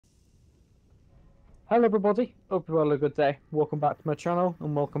Hello everybody, hope you all had a good day. Welcome back to my channel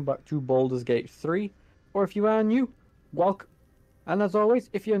and welcome back to Baldur's Gate 3. Or if you are new, welcome. And as always,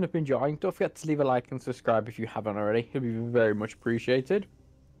 if you end up enjoying, don't forget to leave a like and subscribe if you haven't already. It'll be very much appreciated.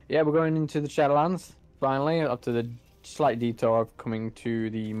 Yeah, we're going into the Shadowlands, finally, after the slight detour of coming to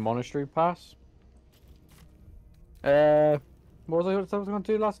the Monastery Pass. What was I going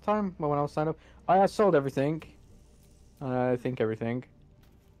to do last time when I was signed up? I sold everything. I think everything.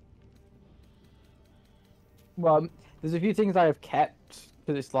 Well, there's a few things I have kept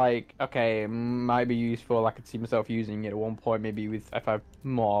because it's like, okay, it might be useful. I could see myself using it at one point, maybe with if I have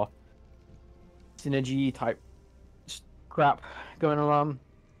more synergy type crap going along.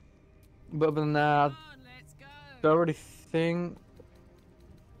 But other than that, I already think.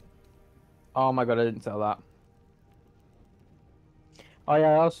 Oh my god, I didn't sell that. Oh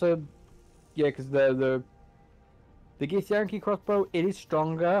yeah, also, yeah, because the Githyanki crossbow, it is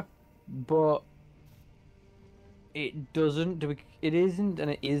stronger, but it doesn't. It isn't,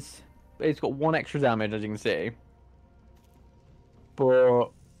 and it is. It's got one extra damage, as you can see.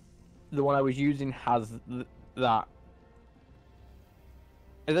 But the one I was using has that.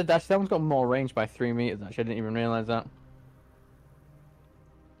 That one's got more range by 3 meters. Actually, I didn't even realize that.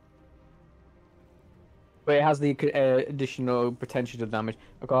 But it has the additional potential to damage.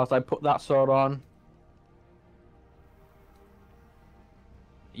 Of course, I put that sword on.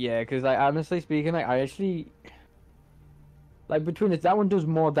 Yeah, because honestly speaking, I actually. Like, between this, that one does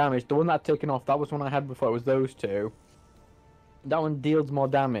more damage. The one that I've taken off, that was one I had before. It was those two. That one deals more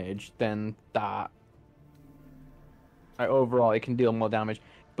damage than that. Like, overall, it can deal more damage.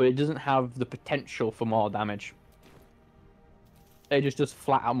 But it doesn't have the potential for more damage. It just does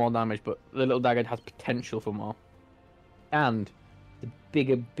flat out more damage, but the little dagger has potential for more. And, the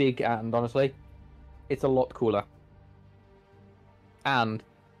big and, honestly, it's a lot cooler. And,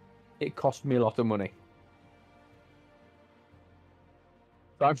 it cost me a lot of money.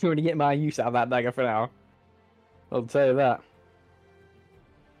 So I'm going to get my use out of that dagger for now. I'll tell you that.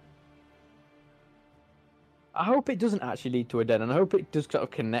 I hope it doesn't actually lead to a dead end. I hope it does sort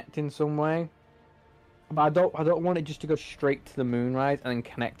of connect in some way. But I don't want it just to go straight to the Moonrise and then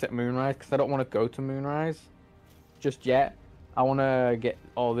connect at Moonrise, because I don't want to go to Moonrise just yet. I want to get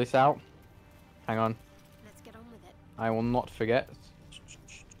all this out. Hang on. Let's get on with it. I will not forget.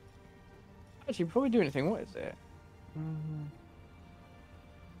 Actually, before we do anything, what is it?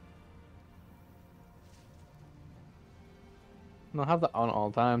 No, I have that on at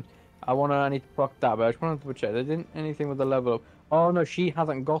all times. I need to proc that, but I just want to double check. There didn't anything with the level up. Oh no, she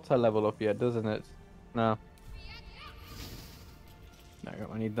hasn't got her level up yet, doesn't it? No. No,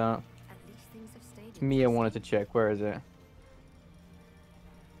 I need that. At least things have stayed. Mia wanted to check. Where is it?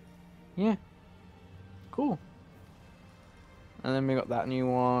 Yeah. Cool. And then we got that new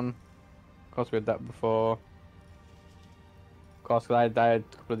one. Of course, we had that before. Of course, I had a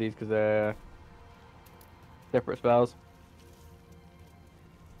couple of these because they're separate spells.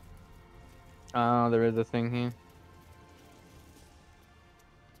 Oh, there is a thing here.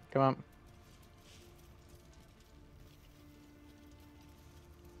 Come on.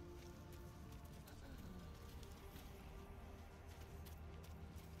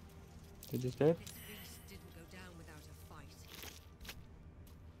 Did you say it? This beast didn't go down without a fight.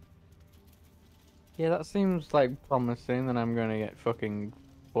 Yeah, that seems like promising. Then I'm going to get fucking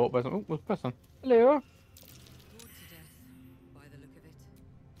fought by some. Oh, what's person? Hello. Bored to death, by the look of it.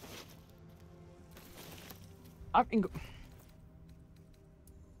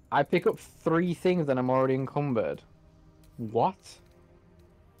 I pick up 3 things and I'm already encumbered. What?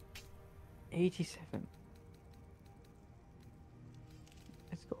 87.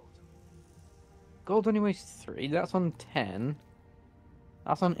 It's gold. Gold only weighs 3. That's on 10.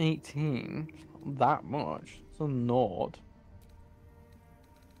 That's on 18. It's not that much. It's on 0.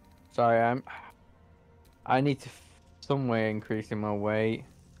 Sorry, I need to some way increasing my weight.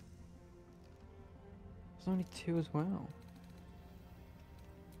 There's only 2 as well.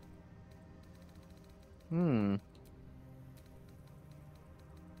 I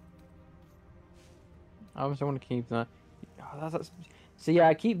also want to keep that. Oh, so yeah,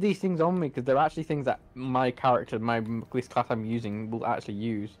 I keep these things on me because they're actually things that my character, this class I'm using, will actually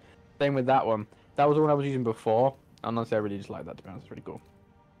use. Same with that one. That was the one I was using before. And honestly, I really just like that, to be honest. It's really cool.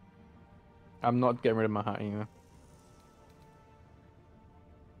 I'm not getting rid of my hat either.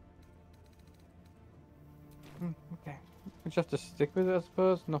 Okay. I just have to stick with it, I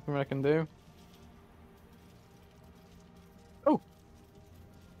suppose. Nothing I can do. Oh!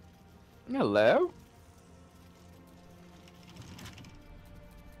 Hello?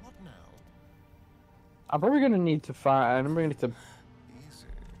 What now? I'm probably going to need to fight. I'm going to need to Easy.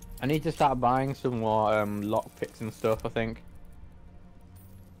 I need to start buying some more lockpicks and stuff, I think.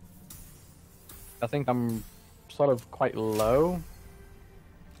 I think I'm sort of quite low.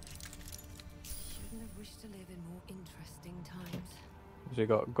 Shouldn't have wished to live in more interesting times. So we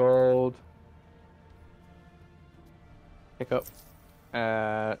got gold. Pick up.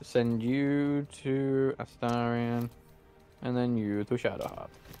 Send you to Astarion. And then you to Shadowheart.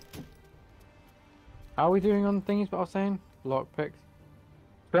 How are we doing on thingies, what I was saying? Lockpicks.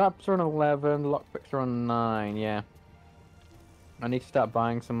 Scraps are on 11, lockpicks are on 9, yeah. I need to start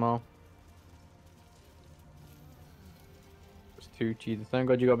buying some more. It's too cheesy. Thank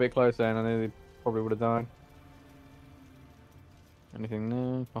God you got a bit closer and I nearly probably would have died. Anything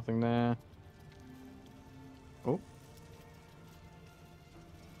there? Nothing there. Oh.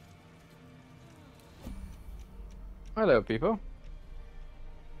 Hello, people.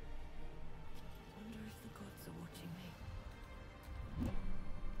 Wonder if the gods are watching me.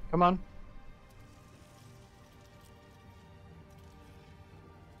 Come on.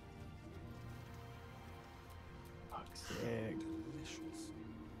 Fuck's sake.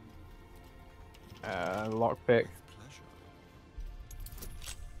 Lockpick.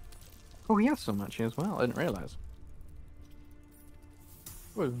 Oh, he has some actually as well. I didn't realize.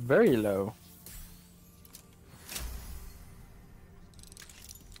 It was very low.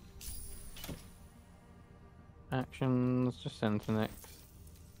 Actions, just send to next.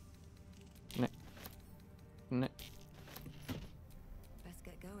 Next. Best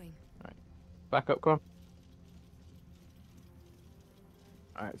get going. Alright. Back up, come on.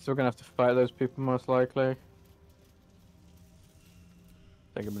 Alright, so we're gonna have to fight those people most likely.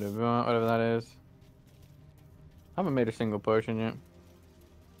 Take a bit of whatever that is. I haven't made a single potion yet.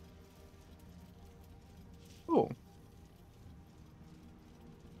 Oh.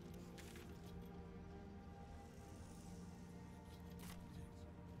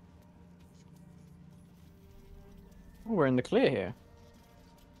 Oh, we're in the clear here.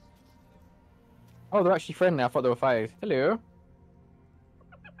 Oh, they're actually friendly. I thought they were fighting. Hello.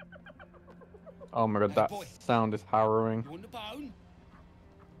 Oh my god, that sound is harrowing. You want the bone?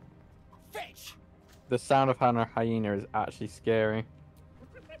 Fetch! The sound of a hyena is actually scary.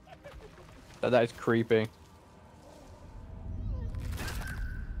 That is creepy.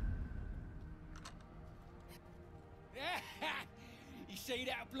 You see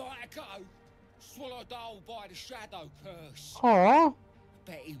that blighter go? Swallowed whole by the shadow curse. Aww.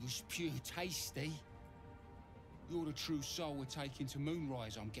 Bet he was pure tasty. You're the true soul we're taking to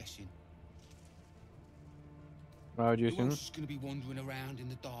Moonrise, I'm guessing. Why would you Who assume? else is going to be wandering around in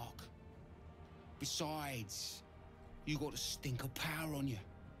the dark? Besides, you got a stink of power on you.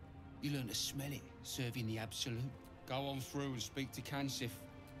 You learn to smell it, serving the absolute. Go on through and speak to Kansif.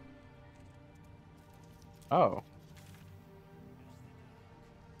 Oh.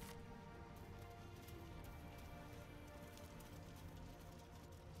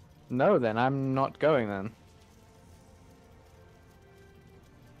 No, then I'm not going then.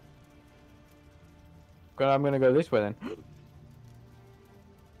 God, I'm gonna go this way then.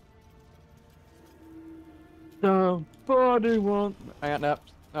 Nobody want. Hang on,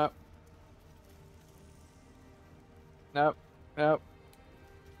 no. No.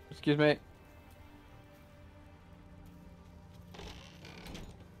 Excuse me.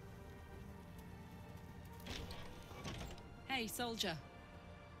 Hey, soldier.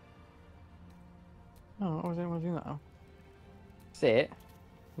 Oh, what was anyone doing that now? Sit.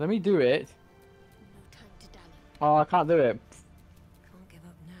 Let me do it. No time to dally. Oh, I can't do it. Can't give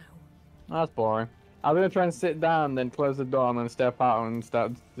up now. That's boring. I'm gonna try and sit down, then close the door, and then step out and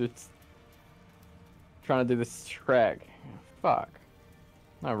start just trying to do this trek. Fuck.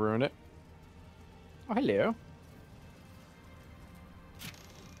 I ruined it. Oh, hello.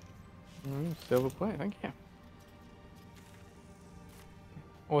 Silver plate, thank you.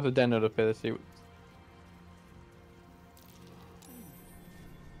 What's a den up here? Let's see.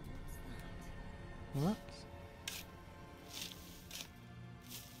 What?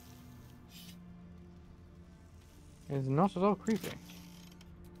 It's not at all creepy.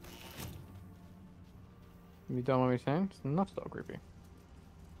 You don't want me saying? It's not at all creepy.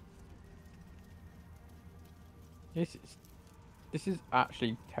 This is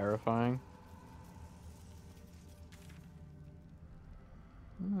actually terrifying.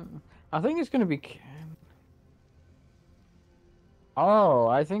 I think it's gonna be. Oh,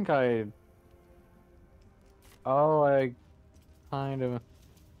 I think I. Oh, I kind of.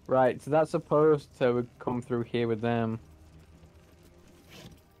 Right, so that's supposed to come through here with them.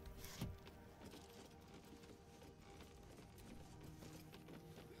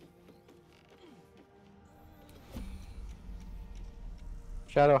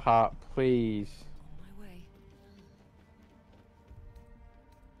 Shadow Heart, please. On my way.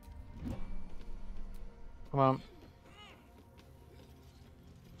 Come on.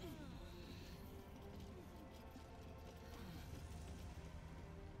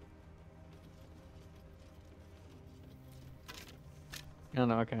 Oh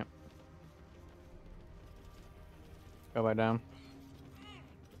no, okay. Go back down.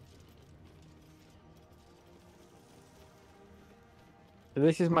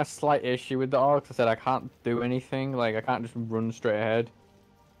 This is my slight issue with the orcs. I said I can't do anything. Like, I can't just run straight ahead.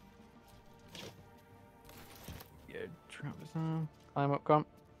 Yeah, trap this on. Climb up, come.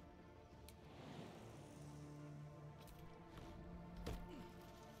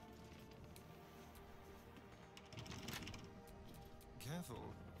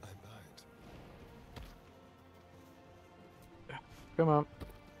 Careful, I bite. Come on.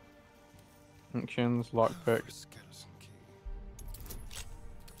 Actions, lockpick. Skeleton key.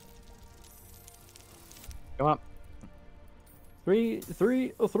 Come on. Three.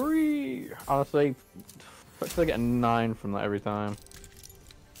 Honestly, I still get a 9 from that every time.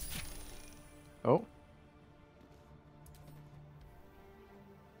 Oh.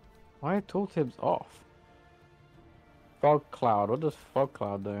 Why are tooltips off? Fog cloud. What does fog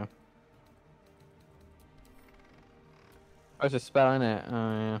cloud do? Oh, it's a spell, innit?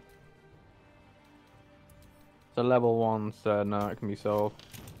 Oh, yeah. It's a level 1, so no, it can be sold.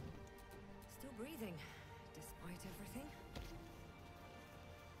 Still breathing, despite everything.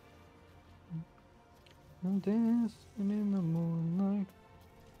 I'm dancing in the moonlight.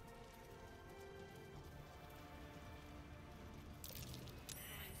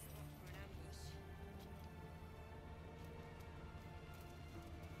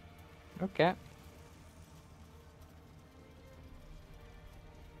 Okay.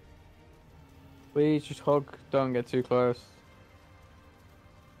 Please just hug, don't get too close.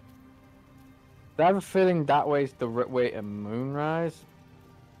 I have a feeling that way's the way to Moonrise.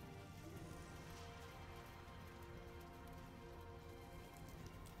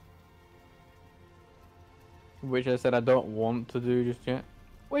 Which I said I don't want to do just yet.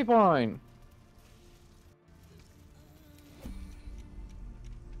 Waypoint! Never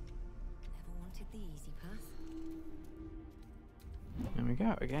wanted the easy path. There we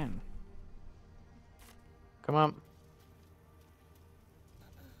go, again. Come on.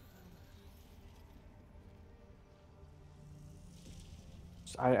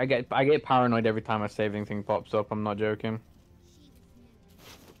 I get paranoid every time a saving thing pops up, I'm not joking.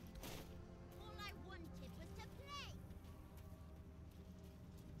 All I wanted was to play.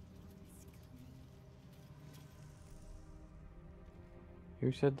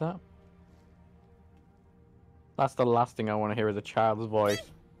 Who said that? That's the last thing I want to hear is a child's voice.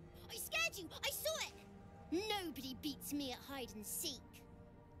 I scared you. I saw it. Nobody beats me at hide and seek.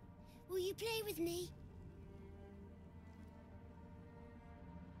 Will you play with me?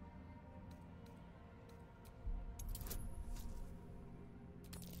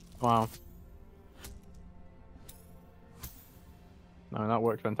 Wow. No, that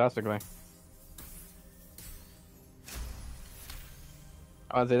worked fantastically.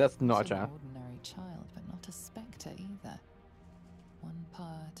 I'd say that's not a Still an chance. ordinary child, but not a spectre either. One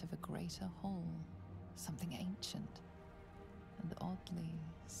part of a greater whole, something ancient and oddly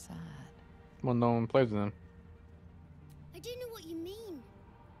sad. Well, no one plays with them. I don't know what you mean.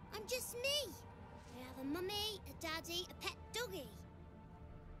 I'm just me. I have a mummy, a daddy, a pet doggy.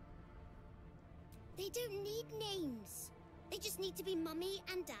 They don't need names. They just need to be mummy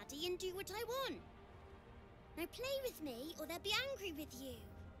and daddy and do what I want. Now play with me or they'll be angry with you.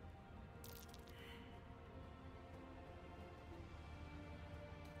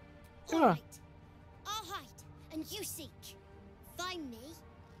 Yeah. All right. I'll hide and you seek. Find me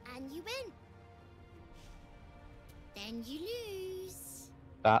and you win. Then you lose.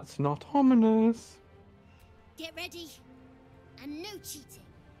 That's not ominous. Get ready. And no cheating.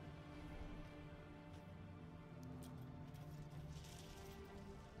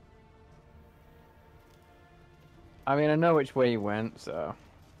 I mean, I know which way he went, so.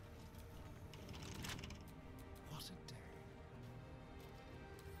 What a day.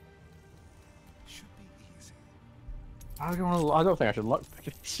 Should be easy. I don't think I should lock pick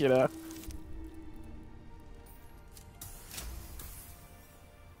this shit up.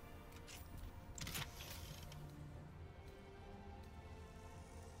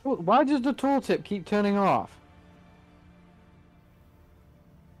 Why does the tooltip keep turning off?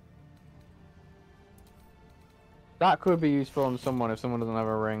 That could be useful on someone if someone doesn't have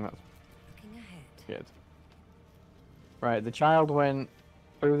a ring. That's Looking ahead. good. Right, the child went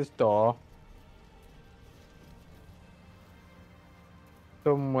through this door.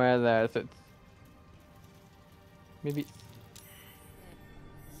 somewhere there. So it's maybe.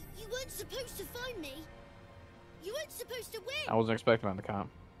 You weren't supposed to find me. You weren't supposed to win. I wasn't expecting that to come.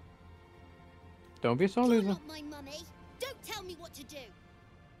 Don't be a sore You're loser. not my mummy. Don't tell me what to do.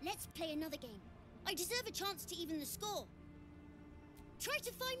 Let's play another game. I deserve a chance to even the score. Try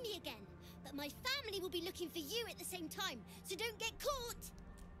to find me again, but my family will be looking for you at the same time, so don't get caught.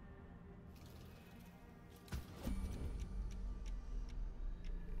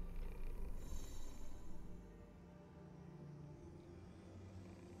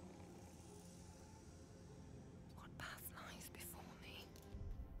 What path lies before me?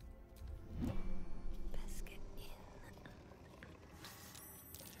 Best get in.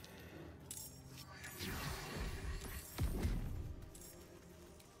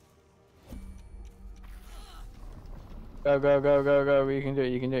 Go, go, go, go, go. You can do it,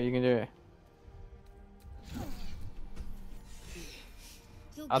 you can do it, you can do it.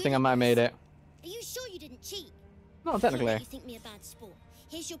 You're I good think I at might have made this. it. Are you sure you didn't cheat? Not Don't let technically. you think me a bad sport.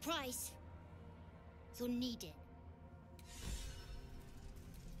 Here's your prize. You'll need it.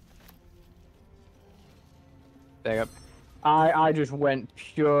 There you go. I just went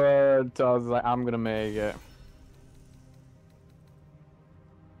pure. I was like, I'm gonna make it.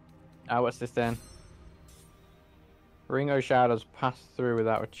 Ah, what's this then? Ring of shadows pass through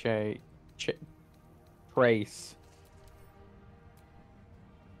without a trace.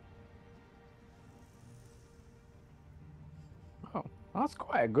 Oh, that's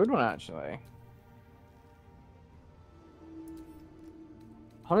quite a good one actually.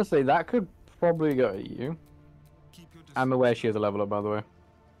 Honestly, that could probably go to you. Keep your distance. I'm aware she has a level up, by the way.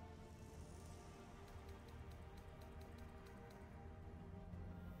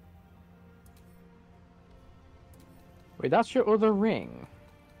 Wait, that's your other ring.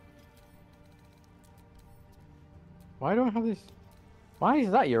 Why do I have this? Why is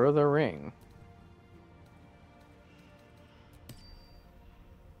that your other ring?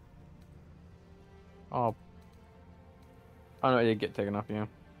 Oh. Oh no, it did get taken off you.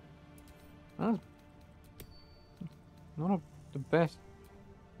 That's not the best.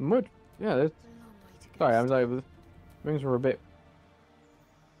 Much. Yeah, that's. It's a long way to go. Sorry, I was like, the rings were a bit.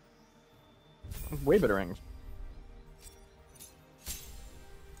 Way better rings.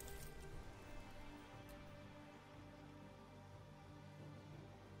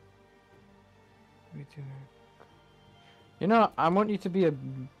 You know, I want you to be a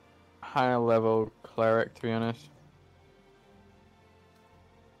higher level cleric, to be honest.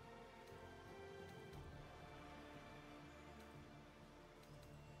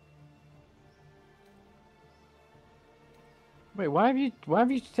 Wait, why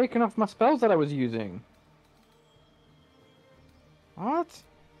have you taken off my spells that I was using? What?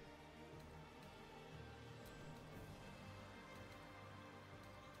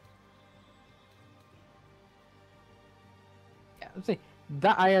 Yeah, let's see.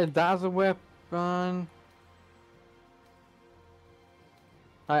 That I had that as a weapon.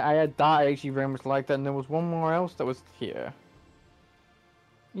 I had that actually very much like that, and there was one more else that was here.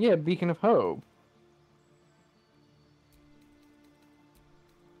 Yeah, Beacon of Hope.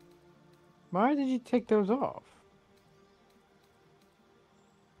 Why did you take those off?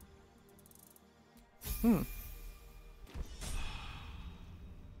 Hmm.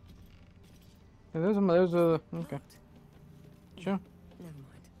 Yeah, those are okay. Locked? Sure. Never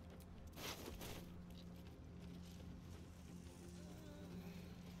mind.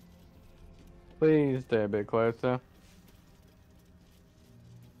 Please stay a bit closer.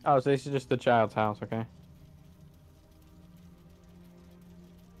 Oh, so this is just the child's house, okay?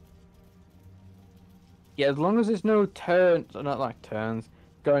 Yeah, as long as there's no turns, not like turns,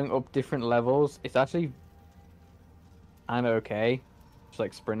 going up different levels, it's actually kind of okay. Just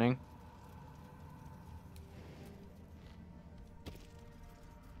like sprinting.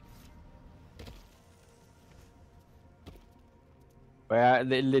 But yeah,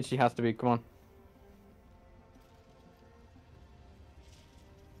 it literally has to be, come on.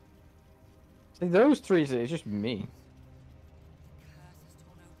 See, those three, it's just me. Curse has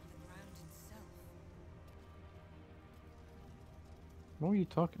torn open the ground itself. What are you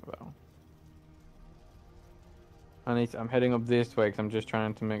talking about? I'm heading up this way because I'm just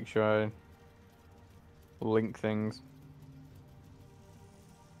trying to make sure I link things.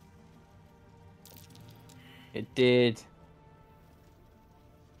 It did.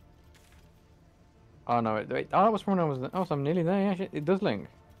 Oh no, wait. Oh, that was when I was. Oh, so I'm nearly there. Yeah, it does link.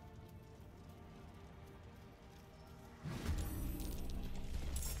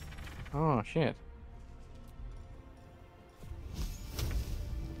 Oh shit.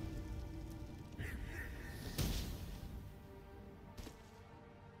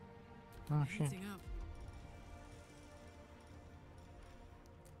 Oh shit. Heating up.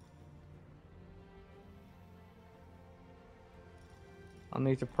 I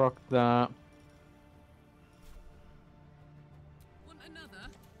need to proc that. Want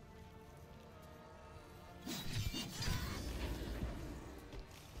another?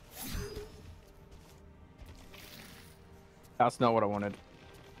 That's not what I wanted.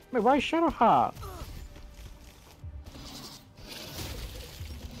 Wait, why Shadow Heart?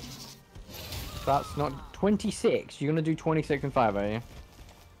 That's not 26. You're gonna do 26 and 5, are you?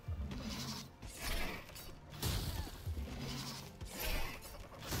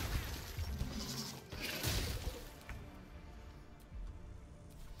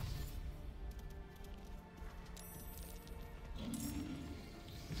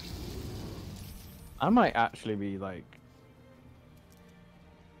 I might actually be like...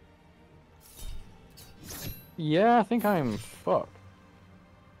 Yeah, I think I'm fucked.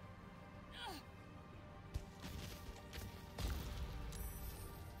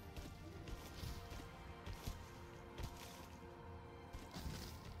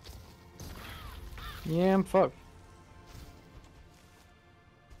 Yeah, I'm fucked.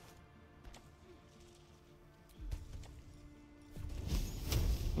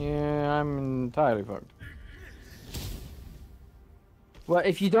 Yeah, I'm entirely fucked. Well,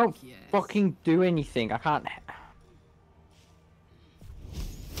 if you don't Yes. fucking do anything, I can't...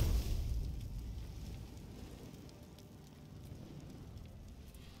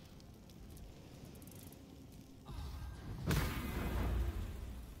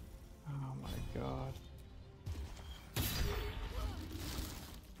 Oh my god.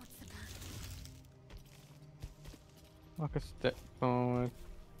 Like a step forward.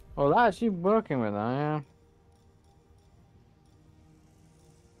 Oh, that's actually working with that, yeah.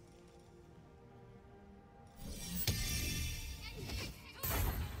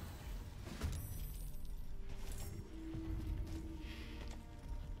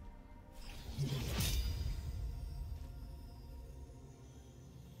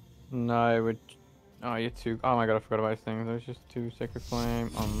 No, it would... Oh, you're too... Oh my god, I forgot about these things. There's just 2 Sacred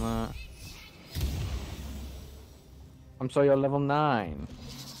Flame on that. I'm sorry, you're level 9.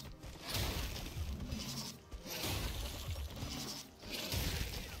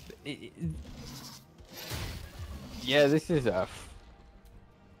 Yeah, this is a...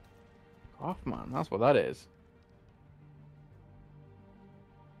 Off, man. That's what that is.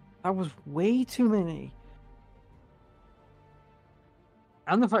 That was way too many.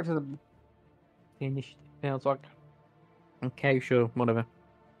 And the fact that the initiative failed, like... Okay, sure, whatever.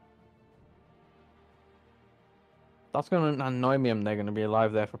 That's gonna annoy me and they're gonna be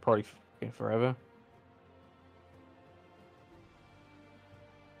alive there for probably forever.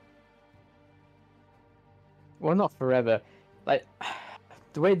 Well, not forever. Like,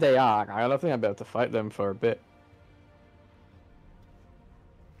 the way they are, I don't think I'll be able to fight them for a bit.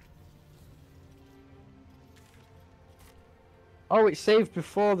 Oh, it saved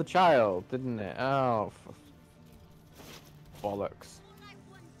before the child, didn't it? Oh, bollocks. All I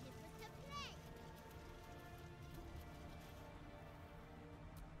wanted was to play.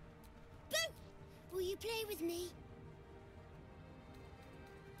 Boo! Will you play with me?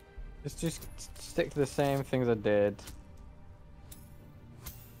 Just stick to the same things I did.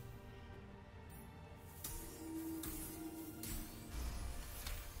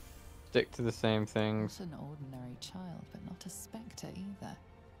 Stick to the same things. Not an ordinary child, but not a spectre either.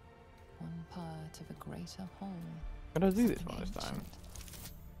 One part of a greater whole. Could I do this something one this time? ancient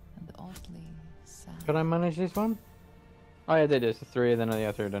And oddly sad. Could I manage this one? Oh yeah, I did. It's the 3, then the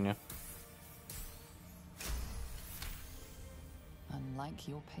other 3 done, yeah. Unlike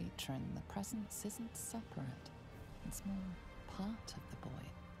your patron, the presence isn't separate. It's more part of the boy.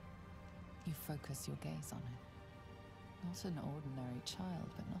 You focus your gaze on it. Not an ordinary child,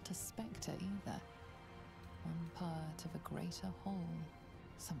 but not a spectre either. One part of a greater whole.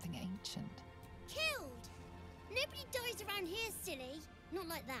 Something ancient. Killed! Nobody dies around here, silly. Not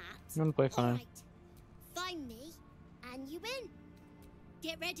like that. You wanna play fine? All right. Find me, and you win.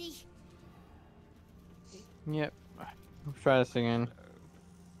 Get ready. Yep. I'll try this again.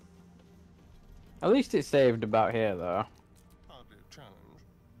 At least it saved about here, though. Hardly a challenge.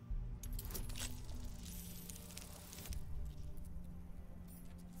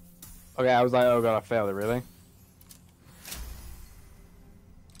 Okay, I was like, oh god, I failed it, really?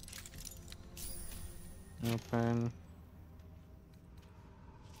 Open.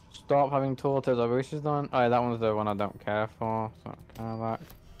 Stop having tortoise. I wish it's done. Oh, yeah, that one's the one I don't care for. So Karlach.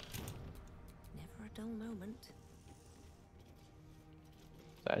 Never a dull moment.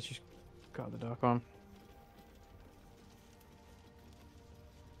 Let's just got the dark one.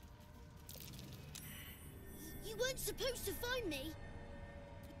 You weren't supposed to find me.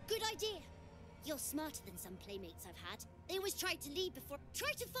 Good idea. You're smarter than some playmates I've had. They always tried to leave before.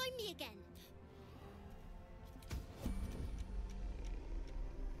 Try to find me again.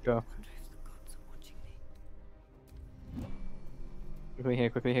 Go. Quickly here,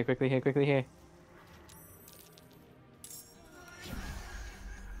 quickly here, quickly here, quickly here.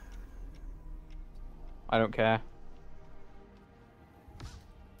 I don't care.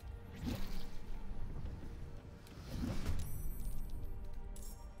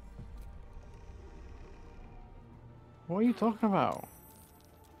 What are you talking about?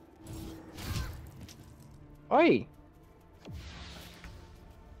 Oi!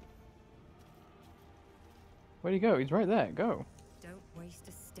 Where'd he go? He's right there. Go. Don't waste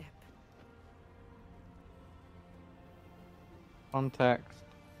a step. Context.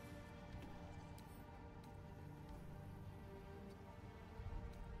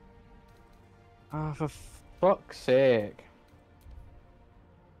 Ah, for fuck's sake.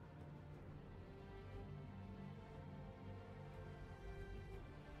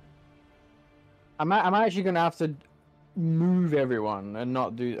 I'm actually gonna have to move everyone and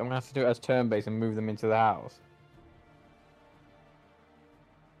not do. I'm gonna have to do it as turn-based and move them into the house.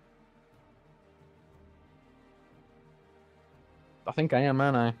 I think I am,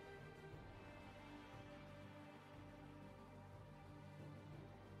 aren't I?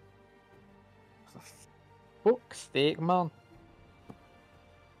 Fuck's sake, man.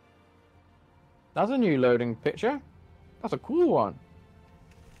 That's a new loading picture. That's a cool one.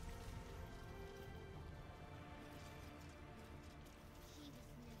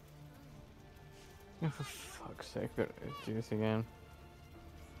 Oh, for fuck's sake, gotta do this again.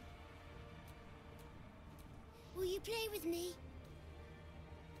 Will you play with me?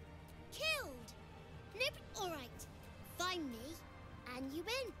 Killed! Nope. Alright. Find me, and you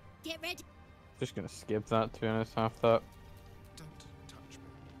win. Get ready. Just gonna skip that, to be honest, half that. Don't touch me.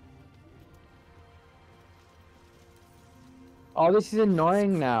 Oh, this is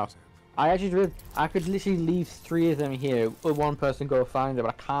annoying now. I could literally leave 3 of them here, or one person go find them,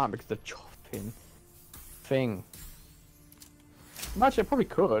 but I can't because the chopping thing. Actually, I probably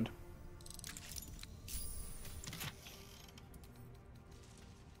could.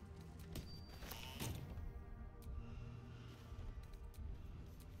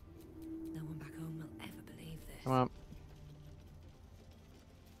 No one back home will ever believe this. Come on.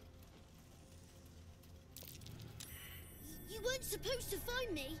 You weren't supposed to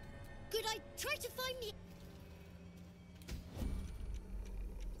find me. Good, I try to find me.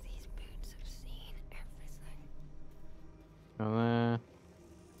 These boots have seen everything. Go there.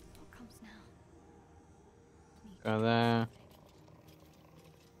 What comes now? Go there.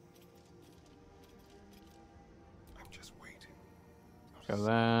 I'm just waiting. Go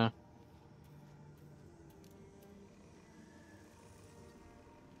there.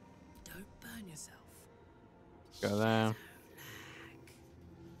 Don't burn yourself. Go there.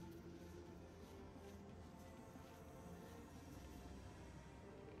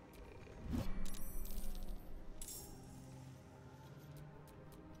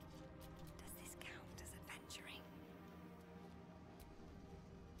 Does this count as adventuring?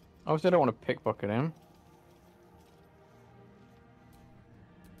 Obviously, I don't want to pickpocket him.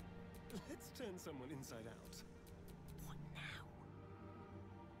 Let's turn someone inside out. What now?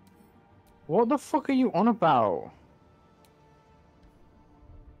 What the fuck are you on about?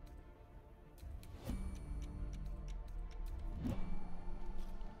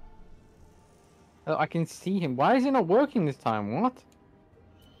 Oh, I can see him. Why is it not working this time? What?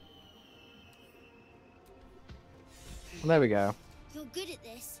 Well, there we go. You're good at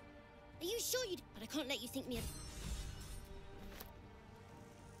this. Are you sure you? But I can't let you think me.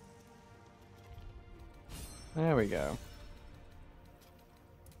 There we go.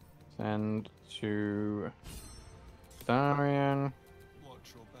 Send to Darian.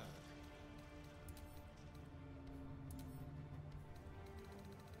 Watch your back.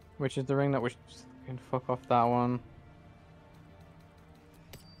 Which is the ring that we can fuck off that one.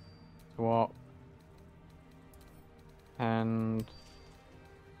 Swap. And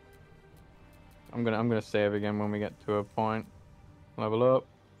I'm gonna save again when we get to a point. Level up.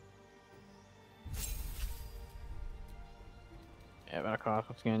 Yeah, but I can't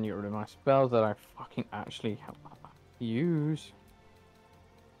again get rid of my spells that I fucking actually use.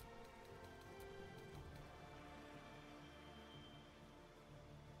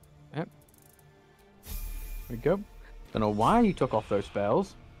 Yep. There we go. Don't know why you took off those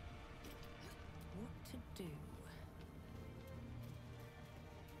spells. What to do?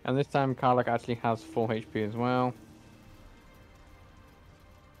 And this time Karlach actually has full HP as well.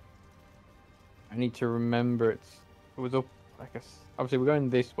 I need to remember it was up, I guess. Obviously, we're going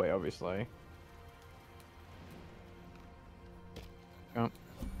this way, obviously. Oh.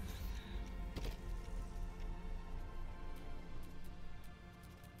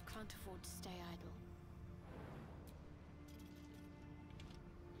 Can't afford to stay idle.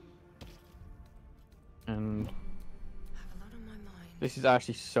 And Have a lot on my mind. this is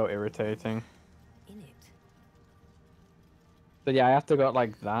actually so irritating. In it. So yeah, I have to go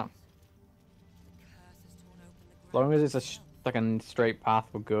like that. The curse has torn open the As long ground as it's itself. like a straight path,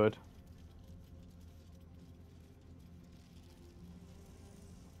 we're good.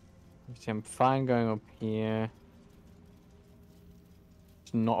 See, I'm fine going up here.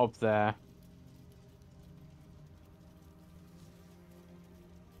 It's not up there.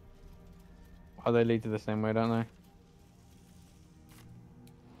 Oh, they lead to the same way, don't they?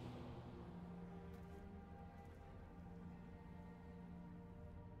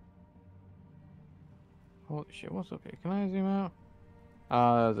 Holy shit, what's up here? Can I zoom out?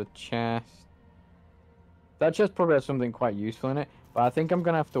 Ah, there's a chest. That chest probably has something quite useful in it, but I think I'm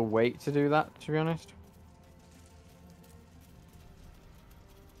gonna have to wait to do that, to be honest.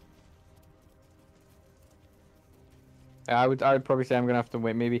 I would probably say I'm gonna have to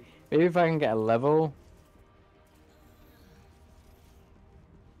wait. Maybe if I can get a level.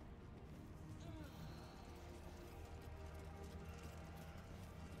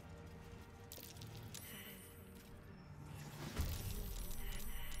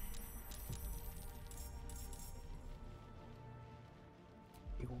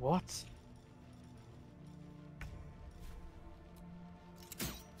 What?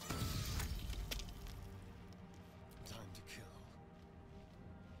 Time to kill.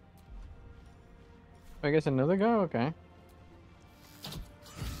 I guess another go? Okay.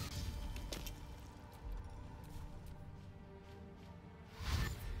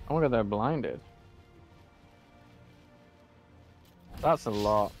 Oh my god, they're blinded. That's a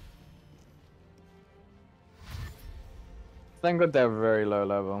lot. Thank god they're very low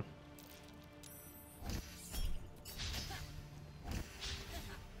level.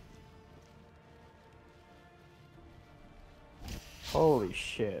 Holy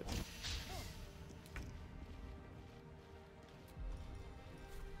shit.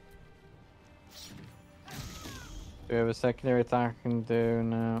 Do we have a secondary attack I can do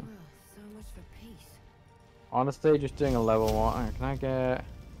now? Oh, so much for peace. Honestly, just doing a level 1. Can I get...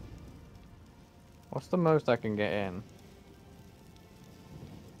 What's the most I can get in?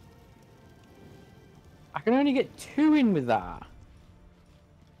 I can only get 2 in with that.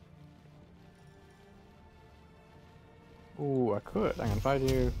 Ooh, I could. Hang on, if I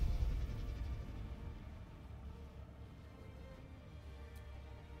do...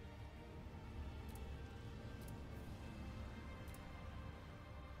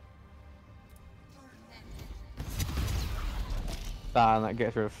 And that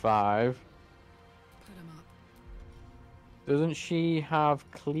gets rid of 5. Put 'em up. Doesn't she have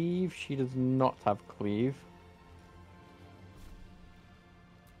cleave? She does not have cleave.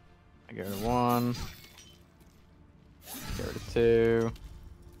 I get rid of 1. Get rid of 2.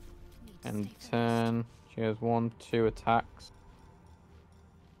 Need to And stay focused. 10. She has 1, 2 attacks.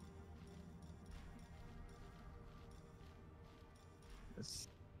 That's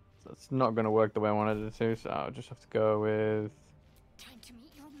not going to work the way I wanted it to, so I'll just have to go with... Time to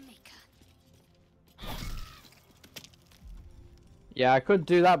meet your maker. Yeah, I could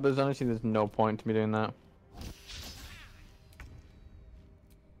do that, but honestly there's no point to me doing that.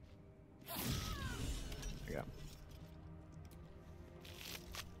 There we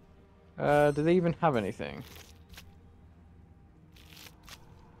go. Do they even have anything?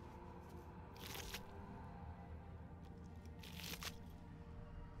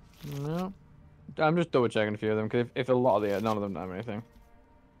 No. I'm just double checking a few of them, because if a lot of the none of them have anything.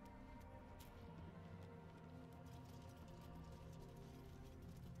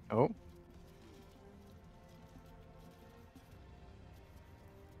 Oh.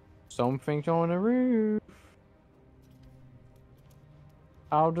 Something's on the roof.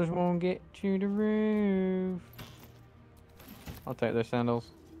 I just won't get to the roof. I'll take those sandals.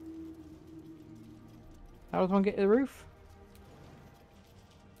 How does one get to the roof?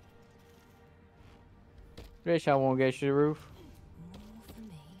 Rich, I won't get to the roof. More for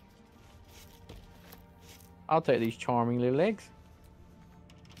me. I'll take these charming little legs.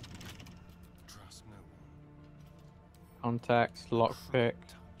 Trust no one. Contacts, lockpick.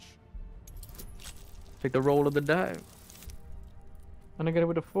 Touch. Take the roll of the die. And I get it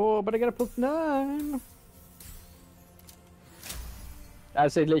with a 4, but I get a +9. I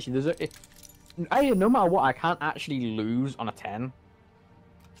said literally, no matter what, I can't actually lose on a 10.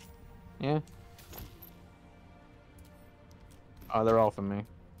 Yeah. Oh, they're all for me.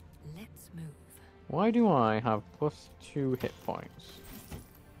 Let's move. Why do I have +2 hit points?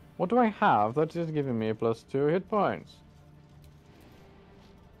 What do I have that is giving me a +2 hit points?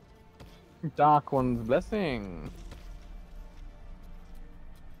 Dark One's Blessing.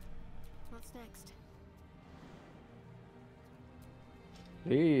 What's next?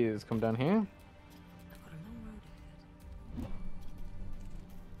 Please come down here. I've got a long road ahead.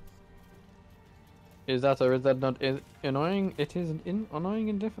 Is that or is that not annoying? It is annoying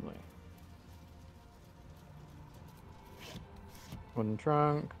indefinitely. Wooden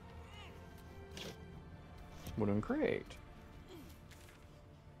trunk. Wooden crate.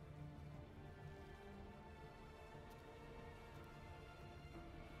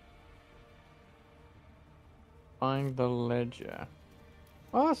 Find the ledger.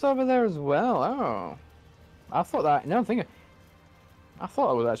 Oh, it's over there as well. Oh, I thought that. No, I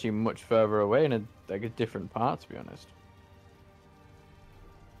thought it was actually much further away in a different part. To be honest.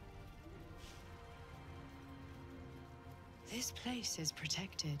 This place is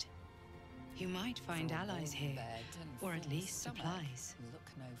protected. You might find allies here, or at least supplies. Look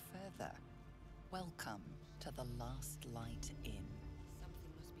no further. Welcome to the Last Light Inn.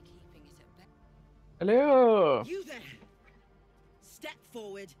 Something must be keeping it at bay. Hello. You there! Step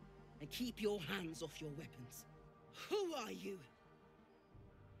forward and keep your hands off your weapons. Who are you?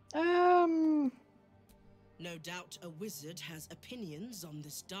 No doubt a wizard has opinions on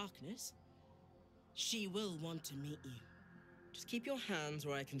this darkness. She will want to meet you. Just keep your hands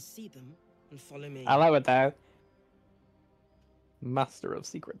where I can see them and follow me. I like it though. Master of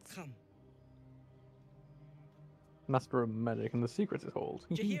Secrets. Come. Master of Magic and the Secrets is called.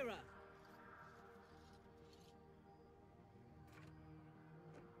 Jahira!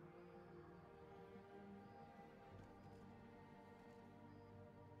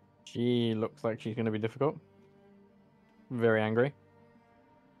 She looks like she's going to be difficult. Very angry.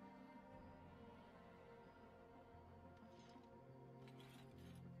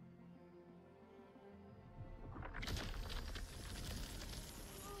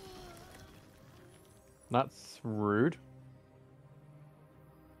 That's rude.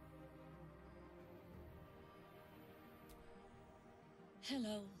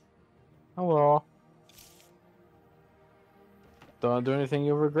 Hello. Hello. Don't do anything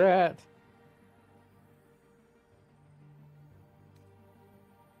you'll regret.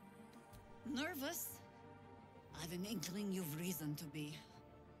 Nervous? I've an inkling you've reason to be.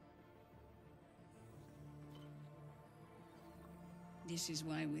 This is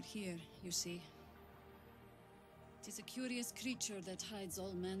why we're here, you see. It is a curious creature that hides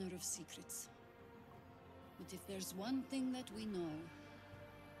all manner of secrets. But if there's one thing that we know,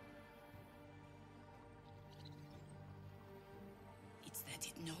 it's that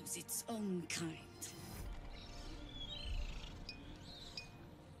it knows its own kind.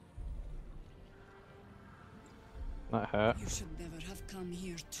 That hurt. You should never have come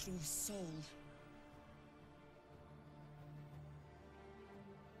here, true soul.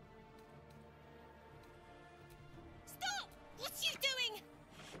 Stop! What's you doing?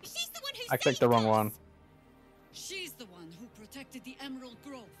 She's the one who I clicked the wrong one. She's the one who protected the Emerald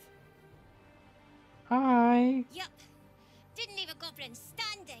Grove. Hi. Yup. Didn't leave a goblin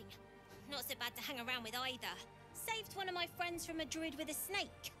standing. Not so bad to hang around with either. Saved one of my friends from a druid with a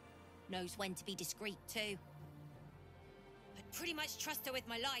snake. Knows when to be discreet too. I'd pretty much trust her with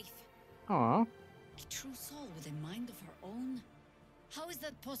my life. Aw. A true soul with a mind of her own? How is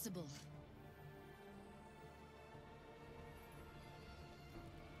that possible?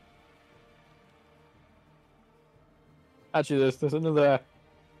 Actually, there's another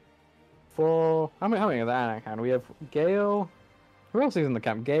 4. How many are there? I can. We have Gale. Who else is in the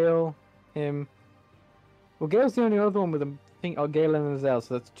camp? Gale, him. Well, Gale's the only other one with a thing. Oh, Gale and Azelle,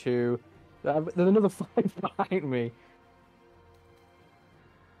 so that's 2. There's another 5 behind me.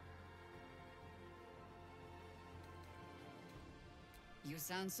 You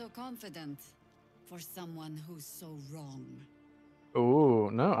sound so confident for someone who's so wrong.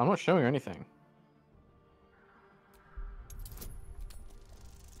 Ooh, no, I'm not showing her anything.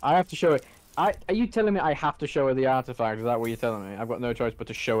 I have to show it. Are you telling me I have to show her the artifact? Is that what you're telling me? I've got no choice but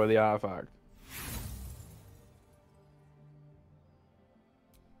to show her the artifact.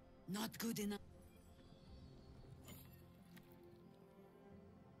 Not good enough.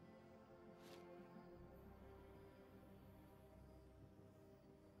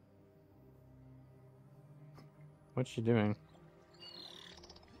 What's she doing?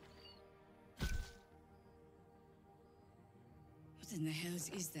 What in the hells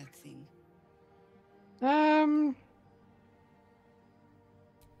is that thing?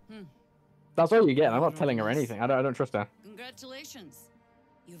 That's all you get. I'm not telling her anything. I don't trust her. Congratulations.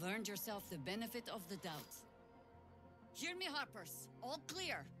 You've earned yourself the benefit of the doubt. Hear me, Harpers. All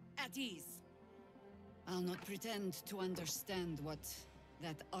clear. At ease. I'll not pretend to understand what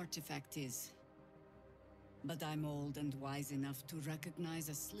that artifact is. But I'm old and wise enough to recognize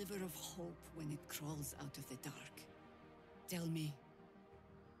a sliver of hope when it crawls out of the dark. Tell me,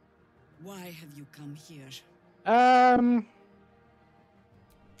 why have you come here? Then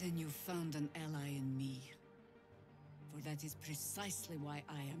you've found an ally in me. For that is precisely why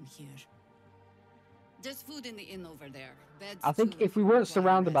I am here. There's food in the inn over there. Beds I think too, if we weren't require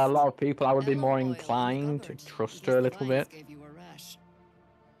surrounded by a rest. lot of people, I would be Aloe more oil in the inclined to cupboard, trust because her a the little vines bit. gave you a rash.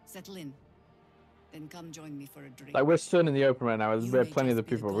 Settle in. Then come join me for a drink. Like, we're stood in the open right now. You There's may plenty of the just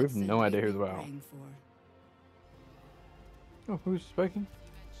be people. We have godsend no idea we've who been they are. praying for. Oh, who's speaking?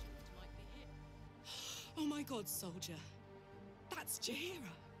 Oh my god, soldier. That's Jaheira.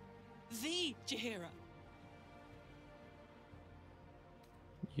 The Jaheira.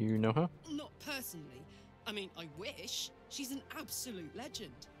 You know her? Not personally. I mean, I wish. She's an absolute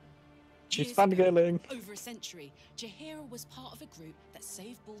legend. She's Years fun ago, girling. Over a century, Jaheira was part of a group that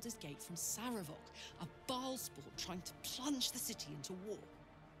saved Baldur's Gate from Saravok, a Baalspawn trying to plunge the city into war.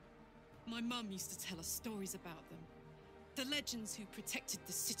 My mum used to tell us stories about them. The legends who protected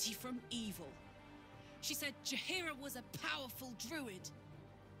the city from evil. She said Jaheira was a powerful druid.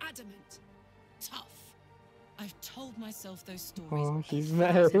 Adamant. Tough. I've told myself those stories. Oh, she's 1,000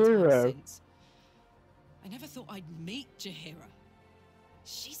 met a times hero. since. I never thought I'd meet Jaheira.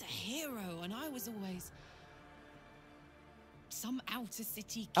 She's a hero, and I was always some outer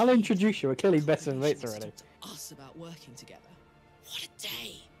city I'll kid. introduce you. We're clearly best of mates Combinations already. talk to us about working together. What a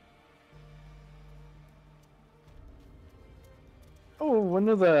day! Oh,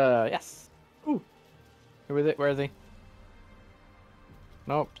 another. Yes. Ooh. Who is it? Where is he?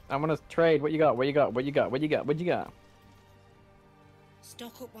 Nope. I want to trade. What you got? What you got? What you got? What you got? What you got?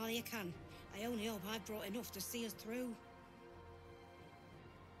 Stock up while you can. I only hope I brought enough to see us through.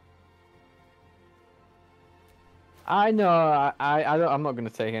 I know. I'm not going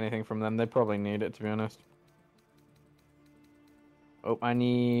to take anything from them. They probably need it, to be honest. Oh, I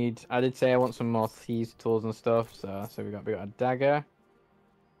did say I want some more thieves tools and stuff. So we got a dagger.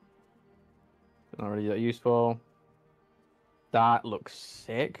 Not really that useful. That looks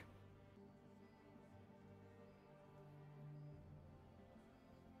sick.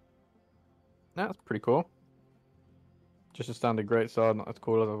 That's pretty cool. Just a standard greatsword, not as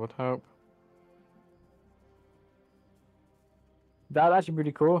cool as I would hope. That's actually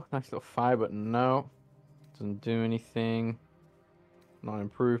pretty cool. Nice little fire, but no. Doesn't do anything. Not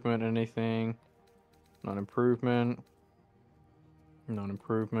improvement, anything. Not improvement. Not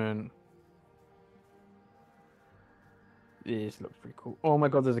improvement. This looks pretty cool. Oh my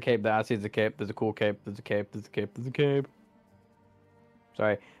god, there's a cape there. I see there's a cape. There's a cool cape. There's a cape. There's a cape. There's a cape.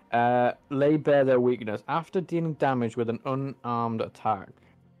 Sorry. Lay bare their weakness. After dealing damage with an unarmed attack.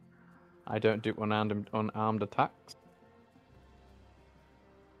 I don't do unarmed attacks.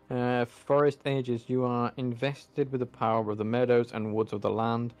 Forest ages, you are invested with the power of the meadows and woods of the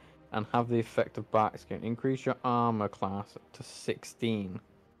land and have the effect of barkskin. Increase your armor class to 16.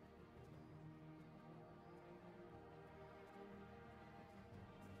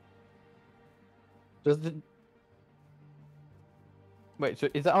 Does the... Wait, so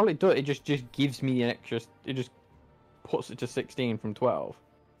is that all it does? It just gives me an extra... It just puts it to 16 from 12.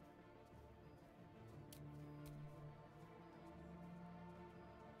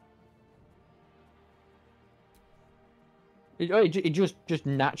 It just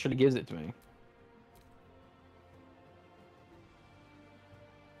naturally gives it to me.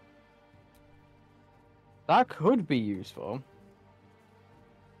 That could be useful.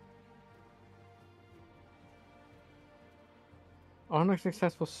 On a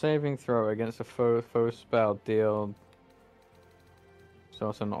successful saving throw against a foe spell, deal. It's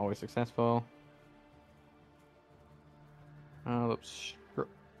also not always successful. It's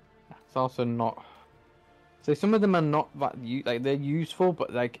also not. So some of them are not that like they're useful,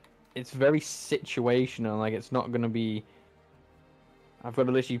 but like it's very situational. Like it's not gonna be. I've got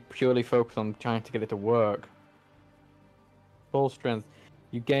to literally purely focus on trying to get it to work. Bull strength.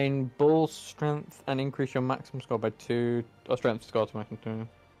 You gain bull strength and increase your maximum score by 2, or strength score to maximum 2.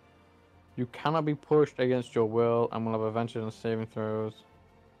 You cannot be pushed against your will and will have advantage on saving throws.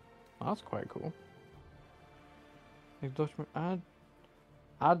 Oh, that's quite cool.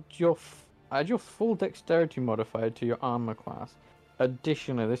 Add your full dexterity modifier to your armor class.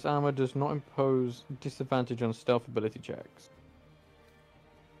 Additionally, this armor does not impose disadvantage on stealth ability checks.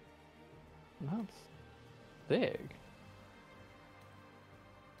 That's big.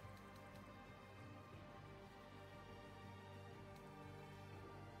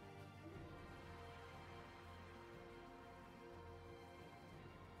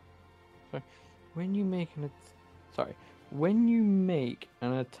 So, when you make an when you make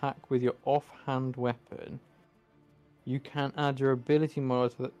an attack with your offhand weapon, you can add your ability model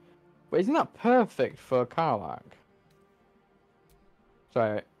to the. But isn't that perfect for Karlach?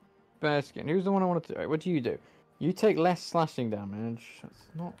 Sorry, Bearskin. Who's the one I wanted to? What do? You take less slashing damage. That's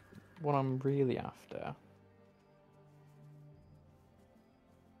not what I'm really after.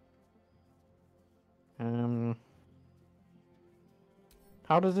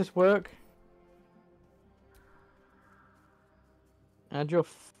 How does this work? Add your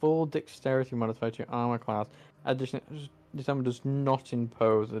full dexterity modifier to your armor class. Additionally, this armor does not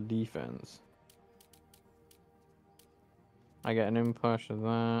impose a defense. I get an impulse of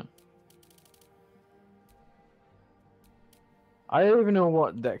that. I don't even know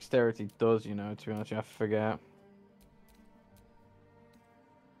what dexterity does, you know, to be honest, I forget.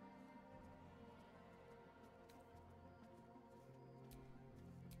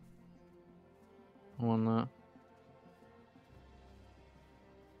 I want that.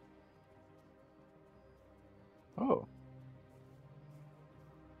 Oh.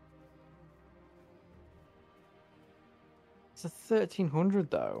 It's a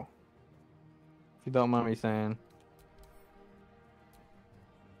 1300 though. If you don't mind me saying.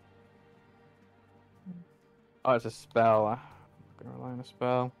 Oh, it's a spell. I'm gonna rely on a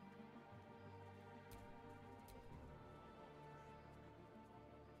spell.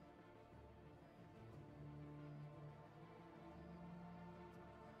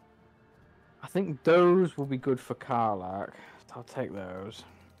 I think those will be good for Karlach. I'll take those.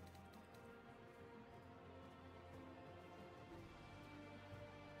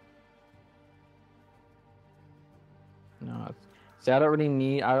 No, see, I don't really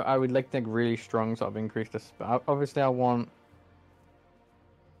need. I would like to really strong sort of increase the spell. Obviously, I want.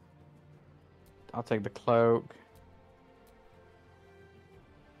 I'll take the cloak.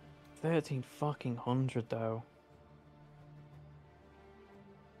 13 fucking hundred though.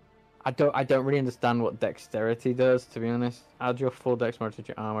 I don't really understand what dexterity does, to be honest. Add your full dex modifier to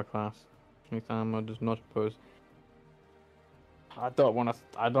your armor class. Strength armor does not oppose. I don't want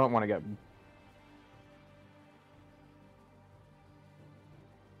to get.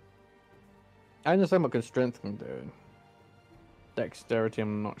 I understand what strength can do. Dexterity,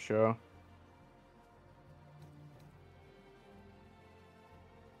 I'm not sure.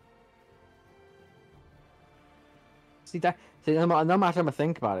 See, no matter how I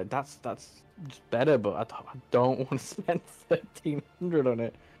think about it, that's just better. But I don't want to spend 1300 on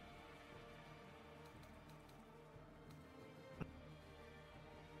it.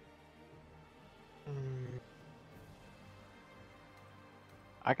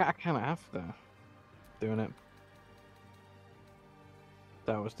 I kind of have to doing it.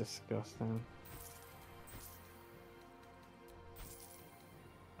 That was disgusting.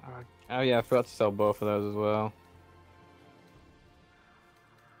 Oh yeah, I forgot to sell both of those as well.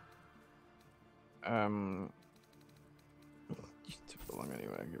 Just took long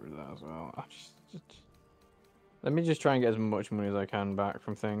anyway. Get rid of that as well. Let me just try and get as much money as I can back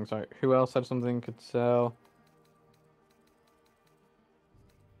from things. Like, who else had something could sell?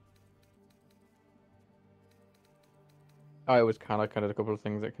 Oh, it was Karlach. I had a couple of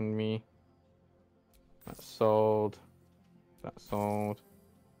things that can be. That sold. That sold.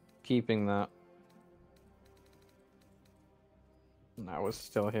 Keeping that. And that was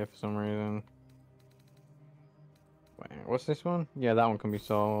still here for some reason. Wait, what's this one? Yeah, that one can be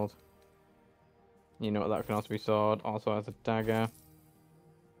sold. You know what, that can also be sold. Also has a dagger.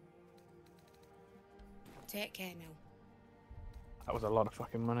 Take care now. That was a lot of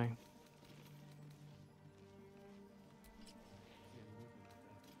fucking money.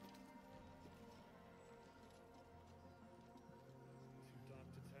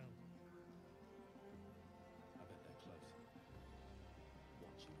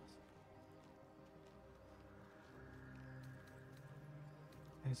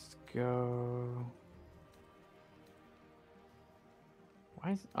 Let's go.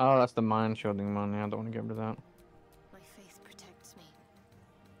 Why is... Oh, that's the mind shielding money. I don't want to get rid of that. My faith protects me.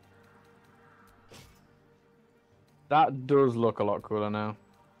 That does look a lot cooler now.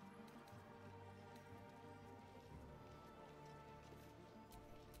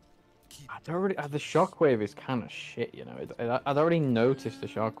 I don't really... the shockwave is kind of shit, you know. I'd already noticed the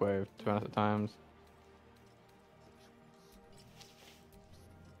shockwave, to be honest, at times.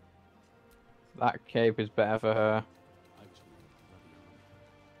 That cape is better for her.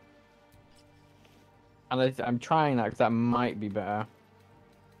 And I'm trying that because that might be better.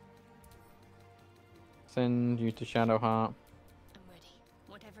 Send you to Shadowheart. I'm ready.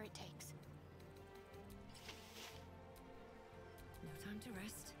 Whatever it takes. No time to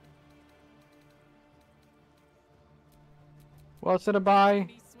rest. What did I buy?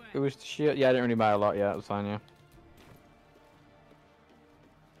 It was the shield. Yeah, I didn't really buy a lot yet. That's fine, yeah.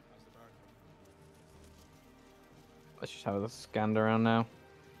 Let's just have a scan around now.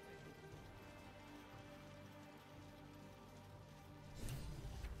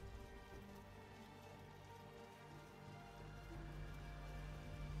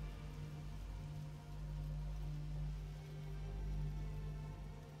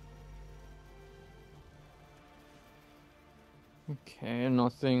 Okay, I'm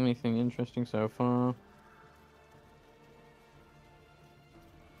not seeing anything interesting so far.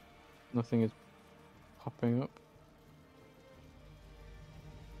 Nothing is popping up.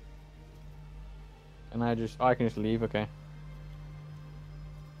 And I can just leave, okay.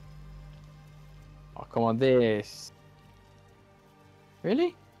 Oh, come on, this.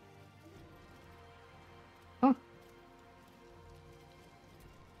 Really? Huh.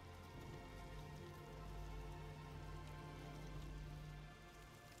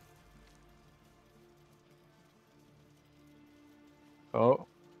 Oh.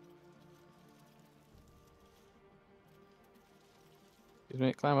 Excuse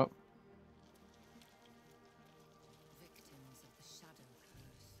me, climb up. Victims of the shadow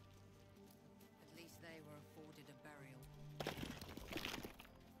curse. At least they were afforded a burial.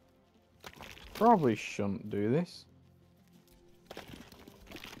 Probably shouldn't do this.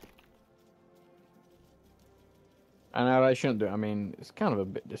 I know I shouldn't do it. I mean, it's kind of a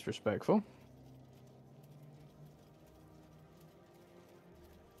bit disrespectful.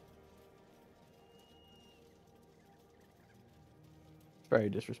 Very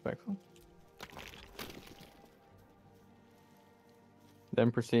disrespectful.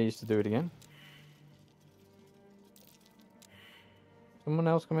 Then proceeds to do it again. Someone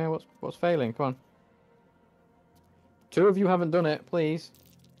else come here. What's failing? Come on. Two of you haven't done it, please.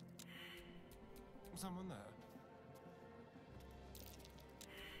 Someone there.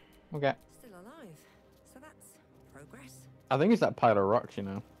 Okay. Still alive. So that's progress. I think it's that pile of rocks, you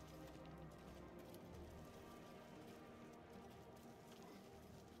know.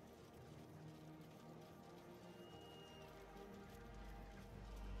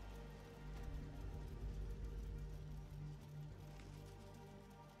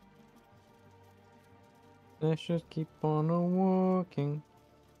 Let's just keep on walking.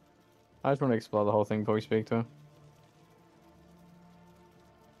 I just want to explore the whole thing before we speak to her.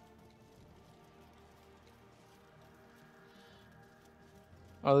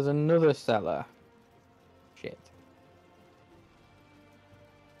 Oh, there's another cellar. Shit.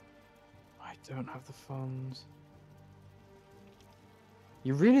 I don't have the funds.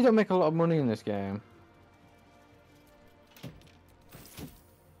 You really don't make a lot of money in this game.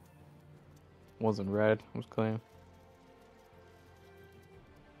 Wasn't red, it was clear.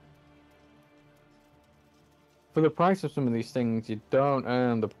 For the price of some of these things, you don't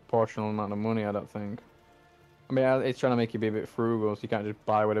earn the proportional amount of money, I don't think. I mean, it's trying to make you be a bit frugal, so you can't just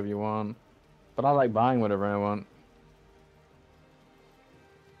buy whatever you want. But I like buying whatever I want.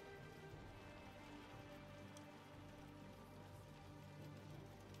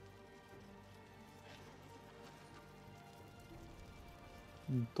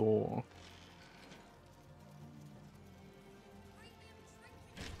 Door.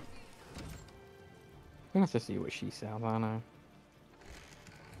 I'm gonna have to see what she sells, I know.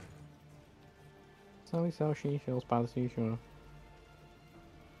 So we sell she-shells by the seashore.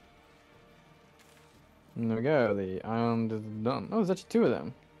 And there we go, the island is done. Oh, there's actually two of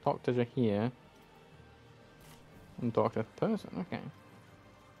them. Talk to here. And talk to the person, okay.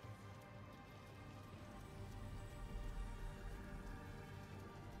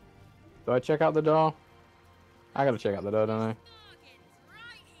 Do I check out the door? I gotta check out the door, don't I?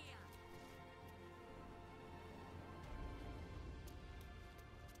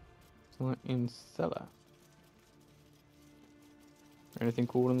 Cellar in cellar. Anything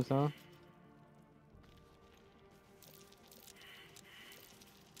cool in the cellar?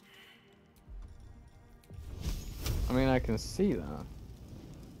 I mean, I can see that.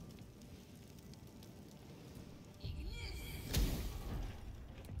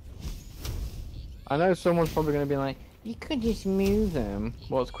 I know someone's probably going to be like, you could just move them.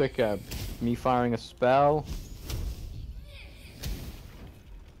 What's quicker? Me firing a spell?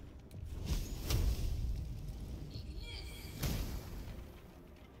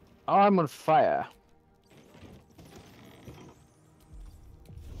 Oh, I'm on fire.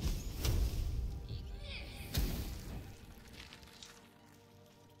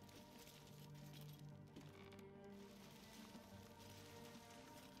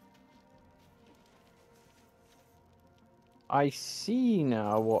 I see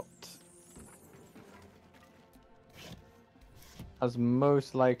now what has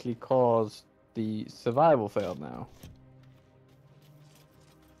most likely caused the survival failed now.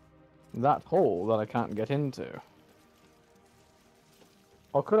 That hole that I can't get into.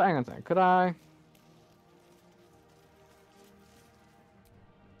 Or could I? Hang on a second. Could I?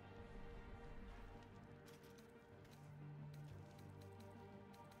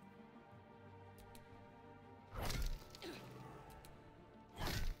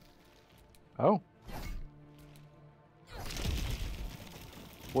 Oh.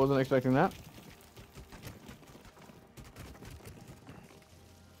 Wasn't expecting that.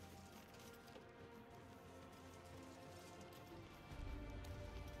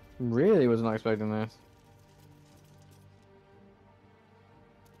 Really was not expecting this.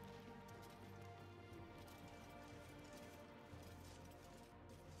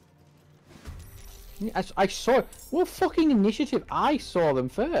 Yeah, I saw. What fucking initiative? I saw them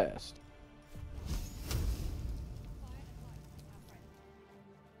first.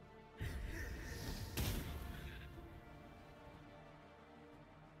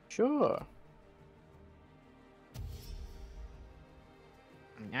 Sure.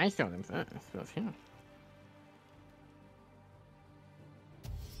 I saw them first. Yeah.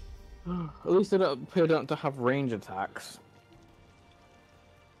 At least they don't appear to have range attacks.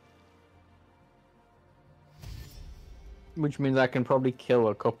 Which means I can probably kill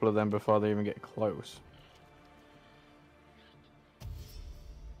a couple of them before they even get close.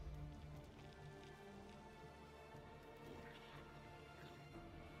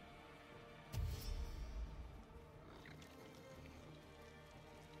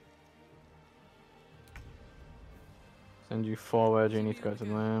 Send you forward, you need to go to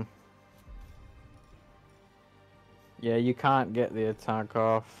there. Yeah, you can't get the attack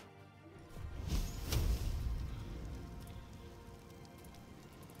off.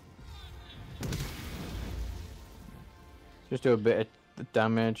 Just do a bit of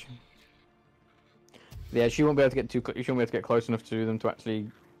damage. Yeah, she won't be able to get too. You shouldn't be able to get close enough to them to actually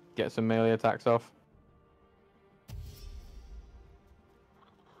get some melee attacks off.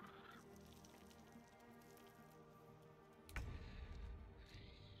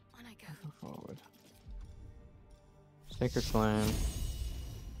 On I go. Forward. Sacred Flame.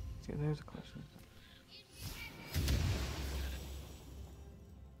 See, there's a question.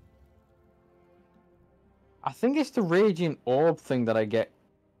 I think it's the Raging Orb thing that I get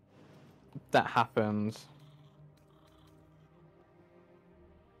that happens.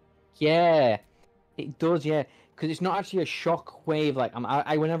 Yeah, it does, yeah. Because it's not actually a shock wave. Like,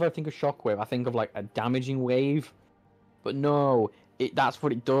 whenever I think of shock wave, I think of like a damaging wave. But no, that's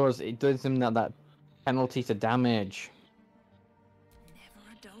what it does. It does them that penalty to damage. Never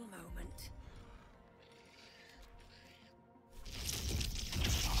a dull moment.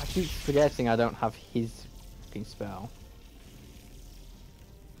 I keep forgetting I don't have his fucking spell.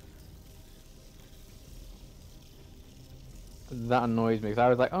 That annoys me because I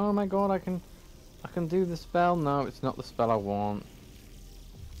was like, oh my god, I can do the spell. No, it's not the spell I want.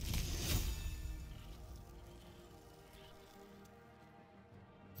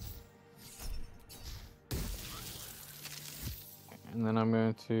 And then I'm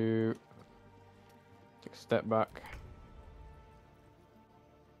going to take a step back.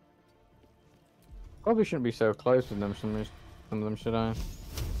 Probably shouldn't be so close with them, some of them, should I?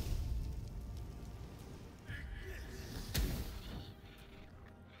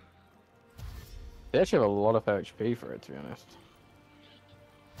 They actually have a lot of HP for it, to be honest.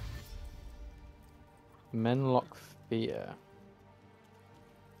 Menlock Fear.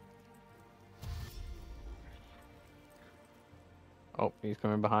 Oh, he's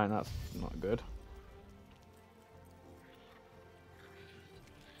coming behind, that's not good.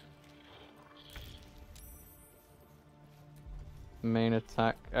 Main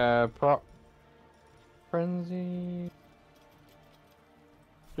attack, proc frenzy.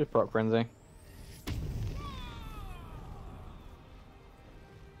 Just proc frenzy.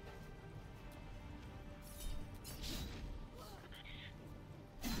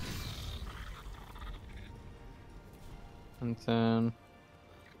 And then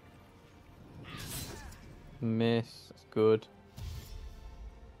miss, that's good.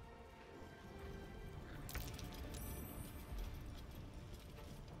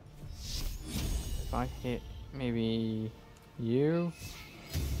 If I hit maybe you.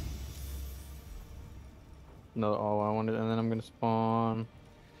 No, oh, I wanted, and then I'm gonna spawn.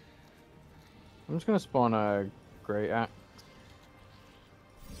 I'm just gonna spawn a great axe.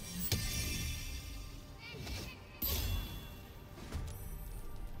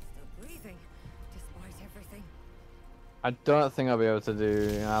 I don't think I'll be able to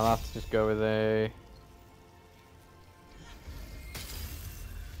do. I'll have to just go with a.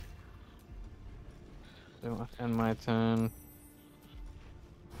 Don't have to end my turn.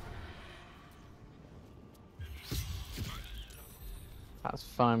 That's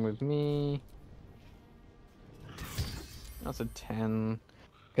fine with me. That's a 10.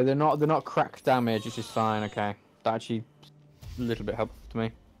 Okay, they're not cracked damage, which is fine. Okay, that actually a little bit helpful to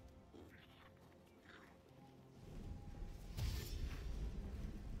me.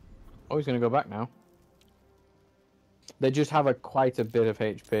 Oh, he's gonna go back now. They just have quite a bit of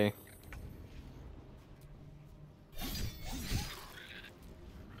HP.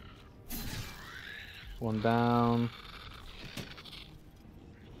 One down.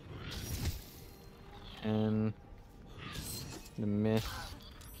 And the miss.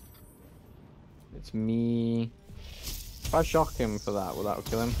 It's me. If I shock him for that, will that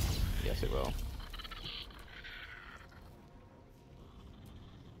kill him? Yes, it will.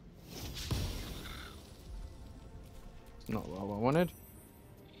 It's not what I wanted.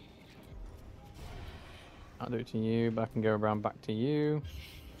 I'll do it to you, but I can go around back to you.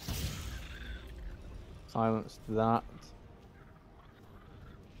 Silence that.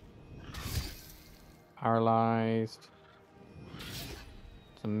 Paralyzed.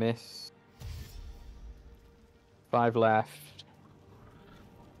 It's a miss. 5 left.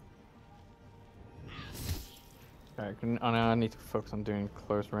 Okay, I need to focus on doing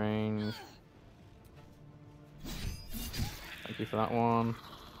close range. Thank you for that one.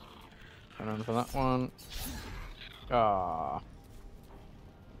 Turn on for that one. Ah.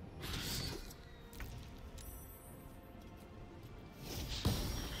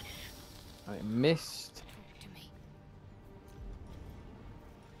 I missed.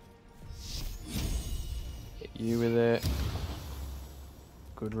 Hit you with it.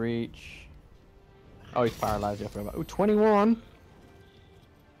 Good reach. Oh, he's paralyzed. I forgot about. Ooh, 21.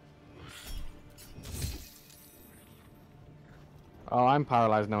 Oh, I'm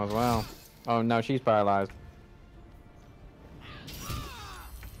paralyzed now as well. Oh no, she's paralyzed.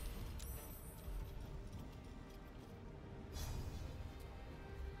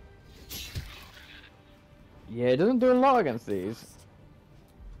 Yeah, it doesn't do a lot against these.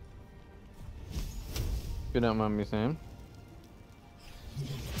 If you don't mind me saying.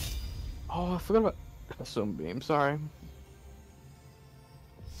 Oh, I forgot about a sunbeam, sorry.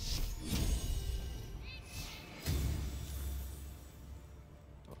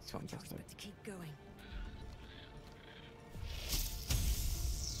 That's fantastic. To keep going.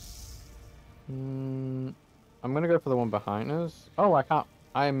 I'm gonna go for the one behind us. Oh, I can't.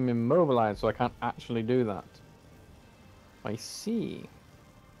 I'm immobilized, so I can't actually do that. I see.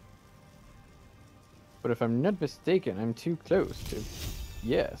 But if I'm not mistaken, I'm too close to...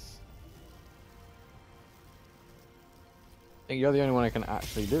 Yes. I think you're the only one I can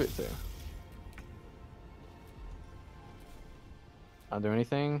actually do it to. I'll do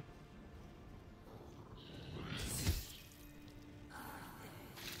anything.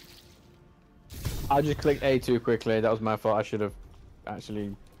 I just clicked A too quickly. That was my fault. I should have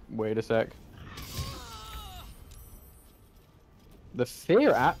actually wait a sec. The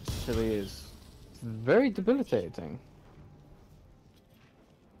fear actually is very debilitating.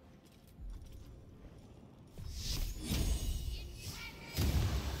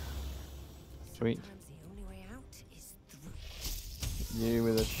 Sweet. Sometimes the only way out is through. You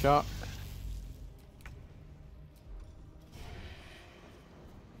with a shot.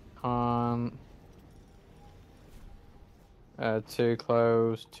 On. Too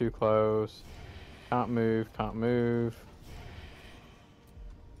close, too close. Can't move, can't move.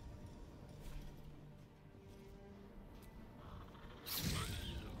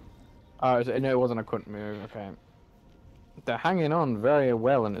 Oh, no, it wasn't. I couldn't move. Okay. They're hanging on very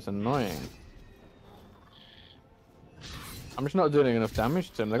well, and it's annoying. I'm just not doing enough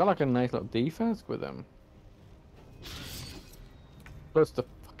damage to them. They got like a nice little defense with them. Plus the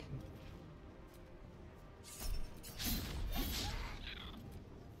fucking.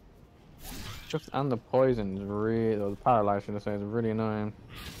 Just and the poison is really, or the paralyze, should I say, is really annoying.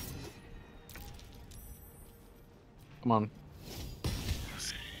 Come on.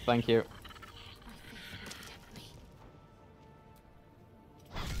 Thank you.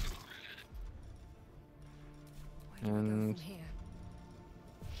 And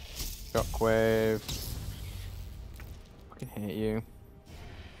shockwave. I can hit you.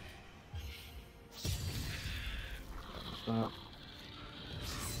 Oh,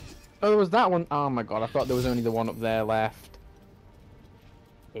 there was that one. Oh my god, I thought there was only the one up there left.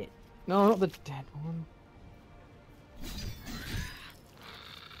 No, not the dead one.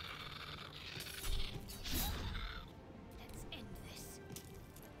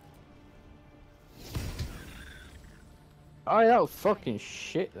 Oh, that was fucking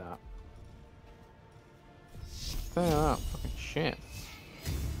shit, that. Tell you that fucking shit.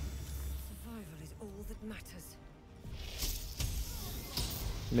 Survival is all that matters.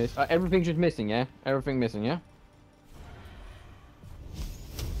 Miss. Everything's just missing, yeah? Everything missing, yeah?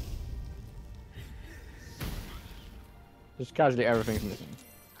 Just casually, everything's missing.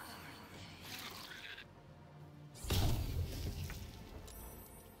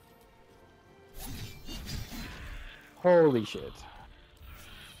 Holy shit.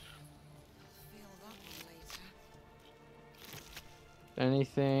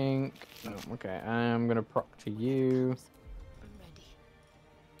 Anything? Oh, okay, I'm gonna proc to you.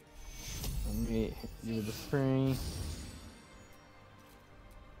 I'm gonna hit you with the free.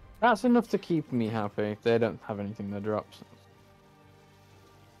 That's enough to keep me happy. They don't have anything that drops.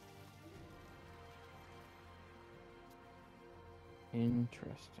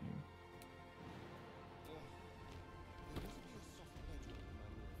 Interesting.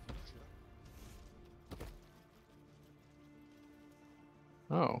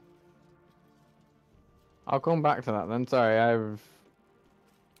 Oh. I'll come back to that then. Sorry, I've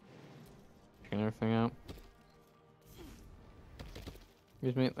checking everything out.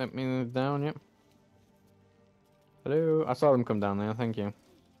 Excuse me, let me move down, yep. Hello? I saw them come down there, thank you.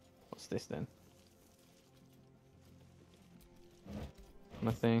 What's this then?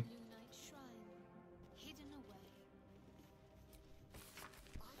 Nothing.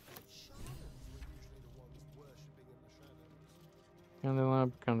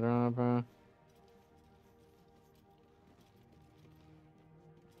 Candelabra.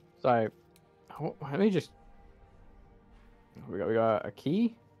 Sorry. Let me just. We got a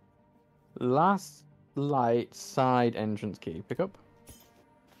key. Last light side entrance key. Pick up.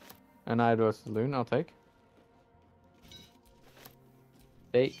 An idol saloon. I'll take.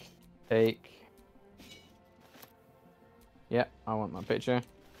 Take. Yeah, I want that picture.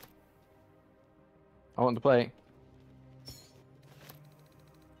 I want the plate.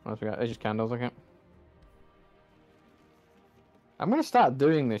 What else we got? It's just candles, okay. I'm gonna start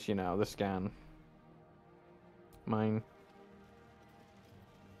doing this, you know, the scan. Mine.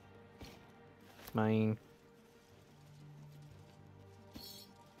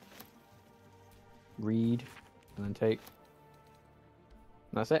 Read. And then take.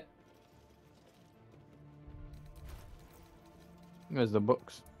 That's it. There's the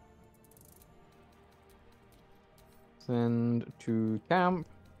books. Send to camp.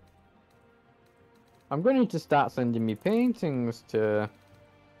 I'm going to need to start sending me paintings to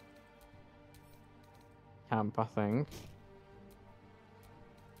camp, I think.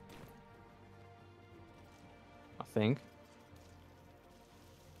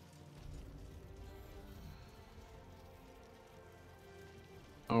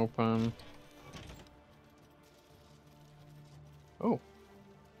 Open. Oh.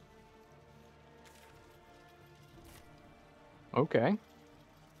 Okay.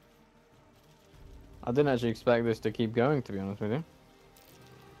 I didn't actually expect this to keep going, to be honest with you.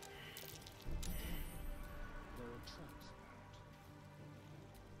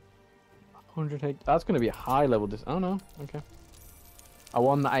 $100. That's going to be a high level. Oh no. Okay. I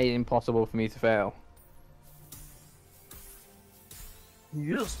want that impossible for me to fail.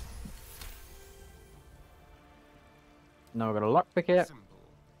 Yes. Now we've got a lockpick here.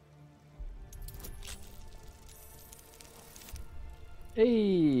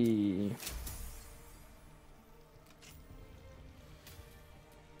 Hey.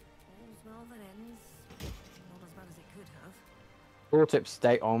 Pro tip: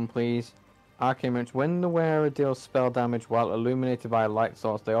 stay on, please. Arcane Wrench. When the wearer deals spell damage while illuminated by a light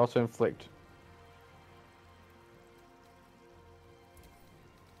source, they also inflict.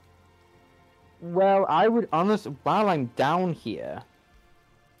 Well, I would honestly, while I'm down here,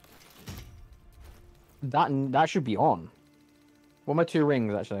 that should be on. What are my two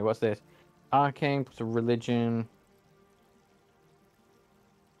rings actually? What's this? Arcane plus a religion.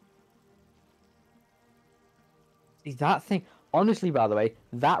 See that thing? Honestly, by the way,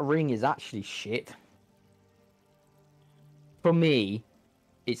 that ring is actually shit. For me,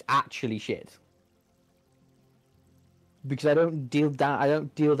 it's actually shit. Because I don't deal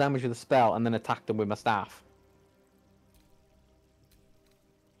damage with a spell and then attack them with my staff.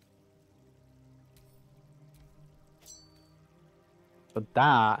 But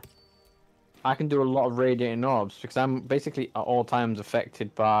that, I can do a lot of radiating orbs because I'm basically at all times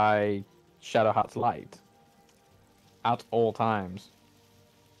affected by Shadowheart's light. At all times.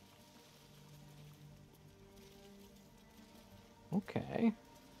 Okay.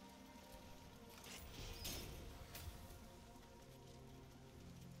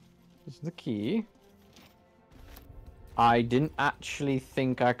 This is the key. I didn't actually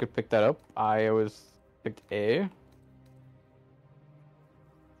think I could pick that up. I always picked A.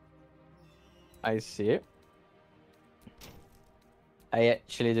 I see it. I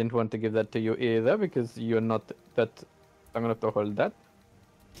actually didn't want to give that to you either because you're not that. I'm gonna have to hold that.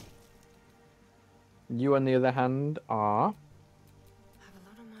 You, on the other hand, are. I have a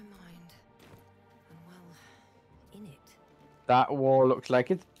lot on my mind. And well, in it. That wall looks like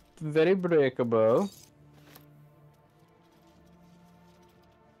it's very breakable.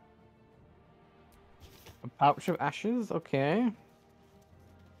 A pouch of ashes, okay.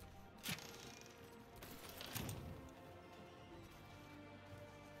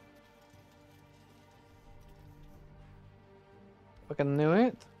 Fucking knew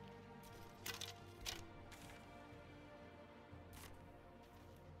it.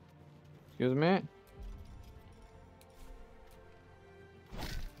 Excuse me.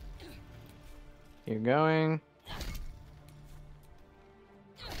 Keep going.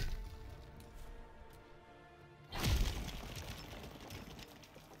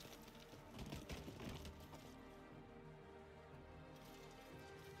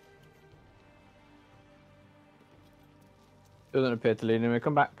 Doesn't appear to lead anywhere.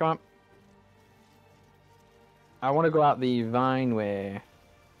 Come back, come on. I want to go out the vine way.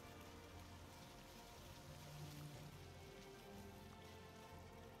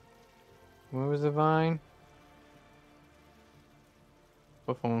 Where was the vine?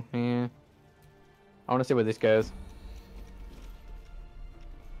 Up on here. I want to see where this goes.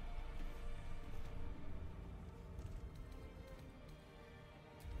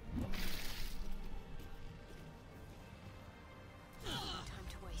 Time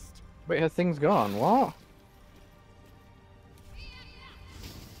to waste. Wait, her thing's gone. What?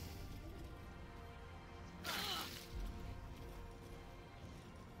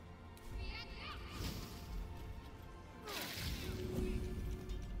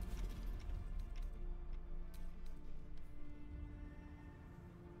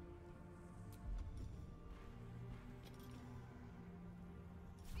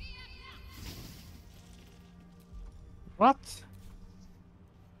 What?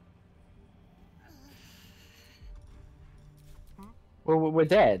 Well, we're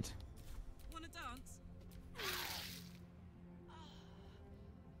dead. Wanna dance?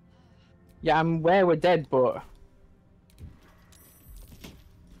 Yeah, I'm aware we're dead, but...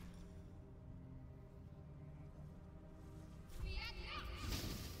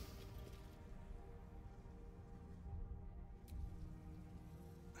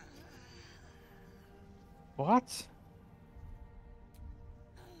 What?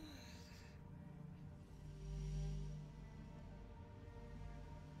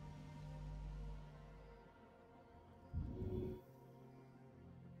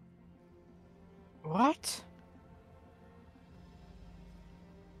 What?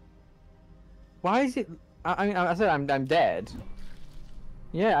 Why is it? I mean, I said I'm dead.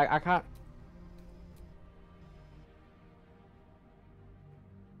 Yeah, I can't.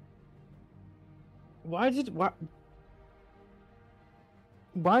 What?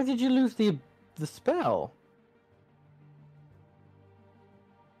 Why did you lose the spell?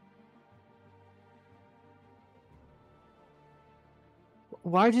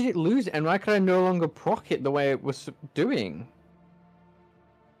 Why did it lose it, and why could I no longer proc it the way it was doing?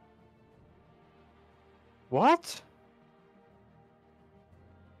 What?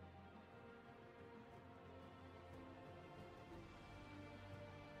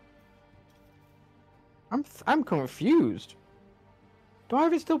 I'm confused. Do I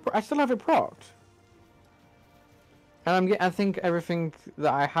have it still? I still have it procced. And I think everything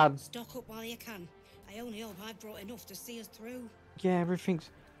that I had. Stock up while you can. I only hope I've brought enough to see us through. Yeah, everything's.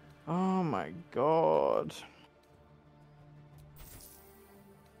 Oh my god.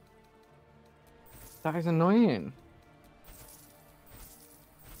 That is annoying.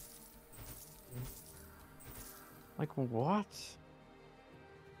 Like what?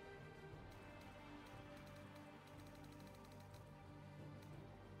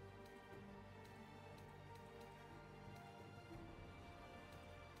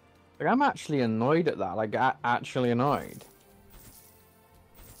 Like, I'm actually annoyed at that. Like, actually annoyed.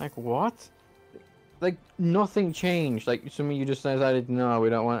 Like, what? Like, nothing changed. Like, something you just decided, no, we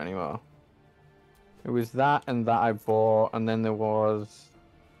don't want it anymore. It was that and that I bought, and then there was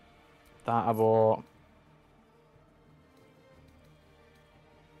that I bought.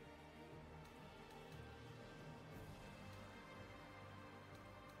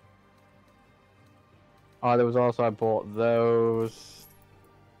 Oh, there was also, I bought those.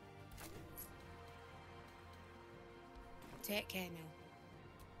 Take care now.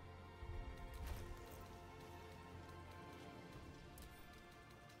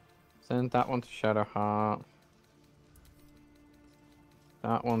 Send that one to Shadowheart.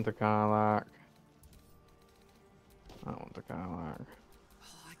 That one to Karlach. I want the Karlach.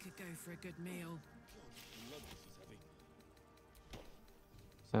 Oh, I could go for a good meal.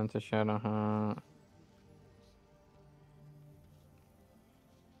 Center Shadow Heart.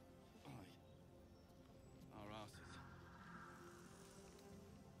 Our asses.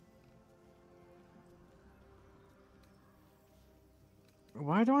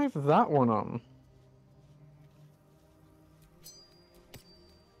 Why do I have that one on?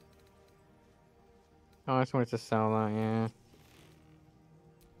 Oh, I just wanted to sell that, yeah.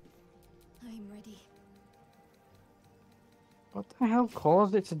 I'm ready. What the hell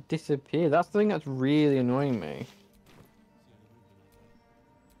caused it to disappear? That's the thing that's really annoying me.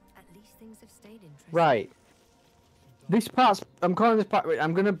 At least things have stayed interesting. Right. This part's... I'm calling this part...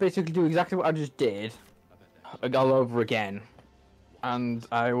 I'm going to basically do exactly what I just did. All over again. And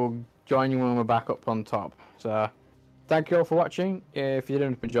I will join you when we're back up on top. So, thank you all for watching. If you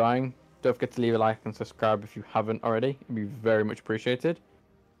didn't enjoy, don't forget to leave a like and subscribe if you haven't already. It'd be very much appreciated.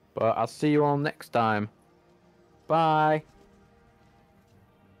 But I'll see you all next time. Bye.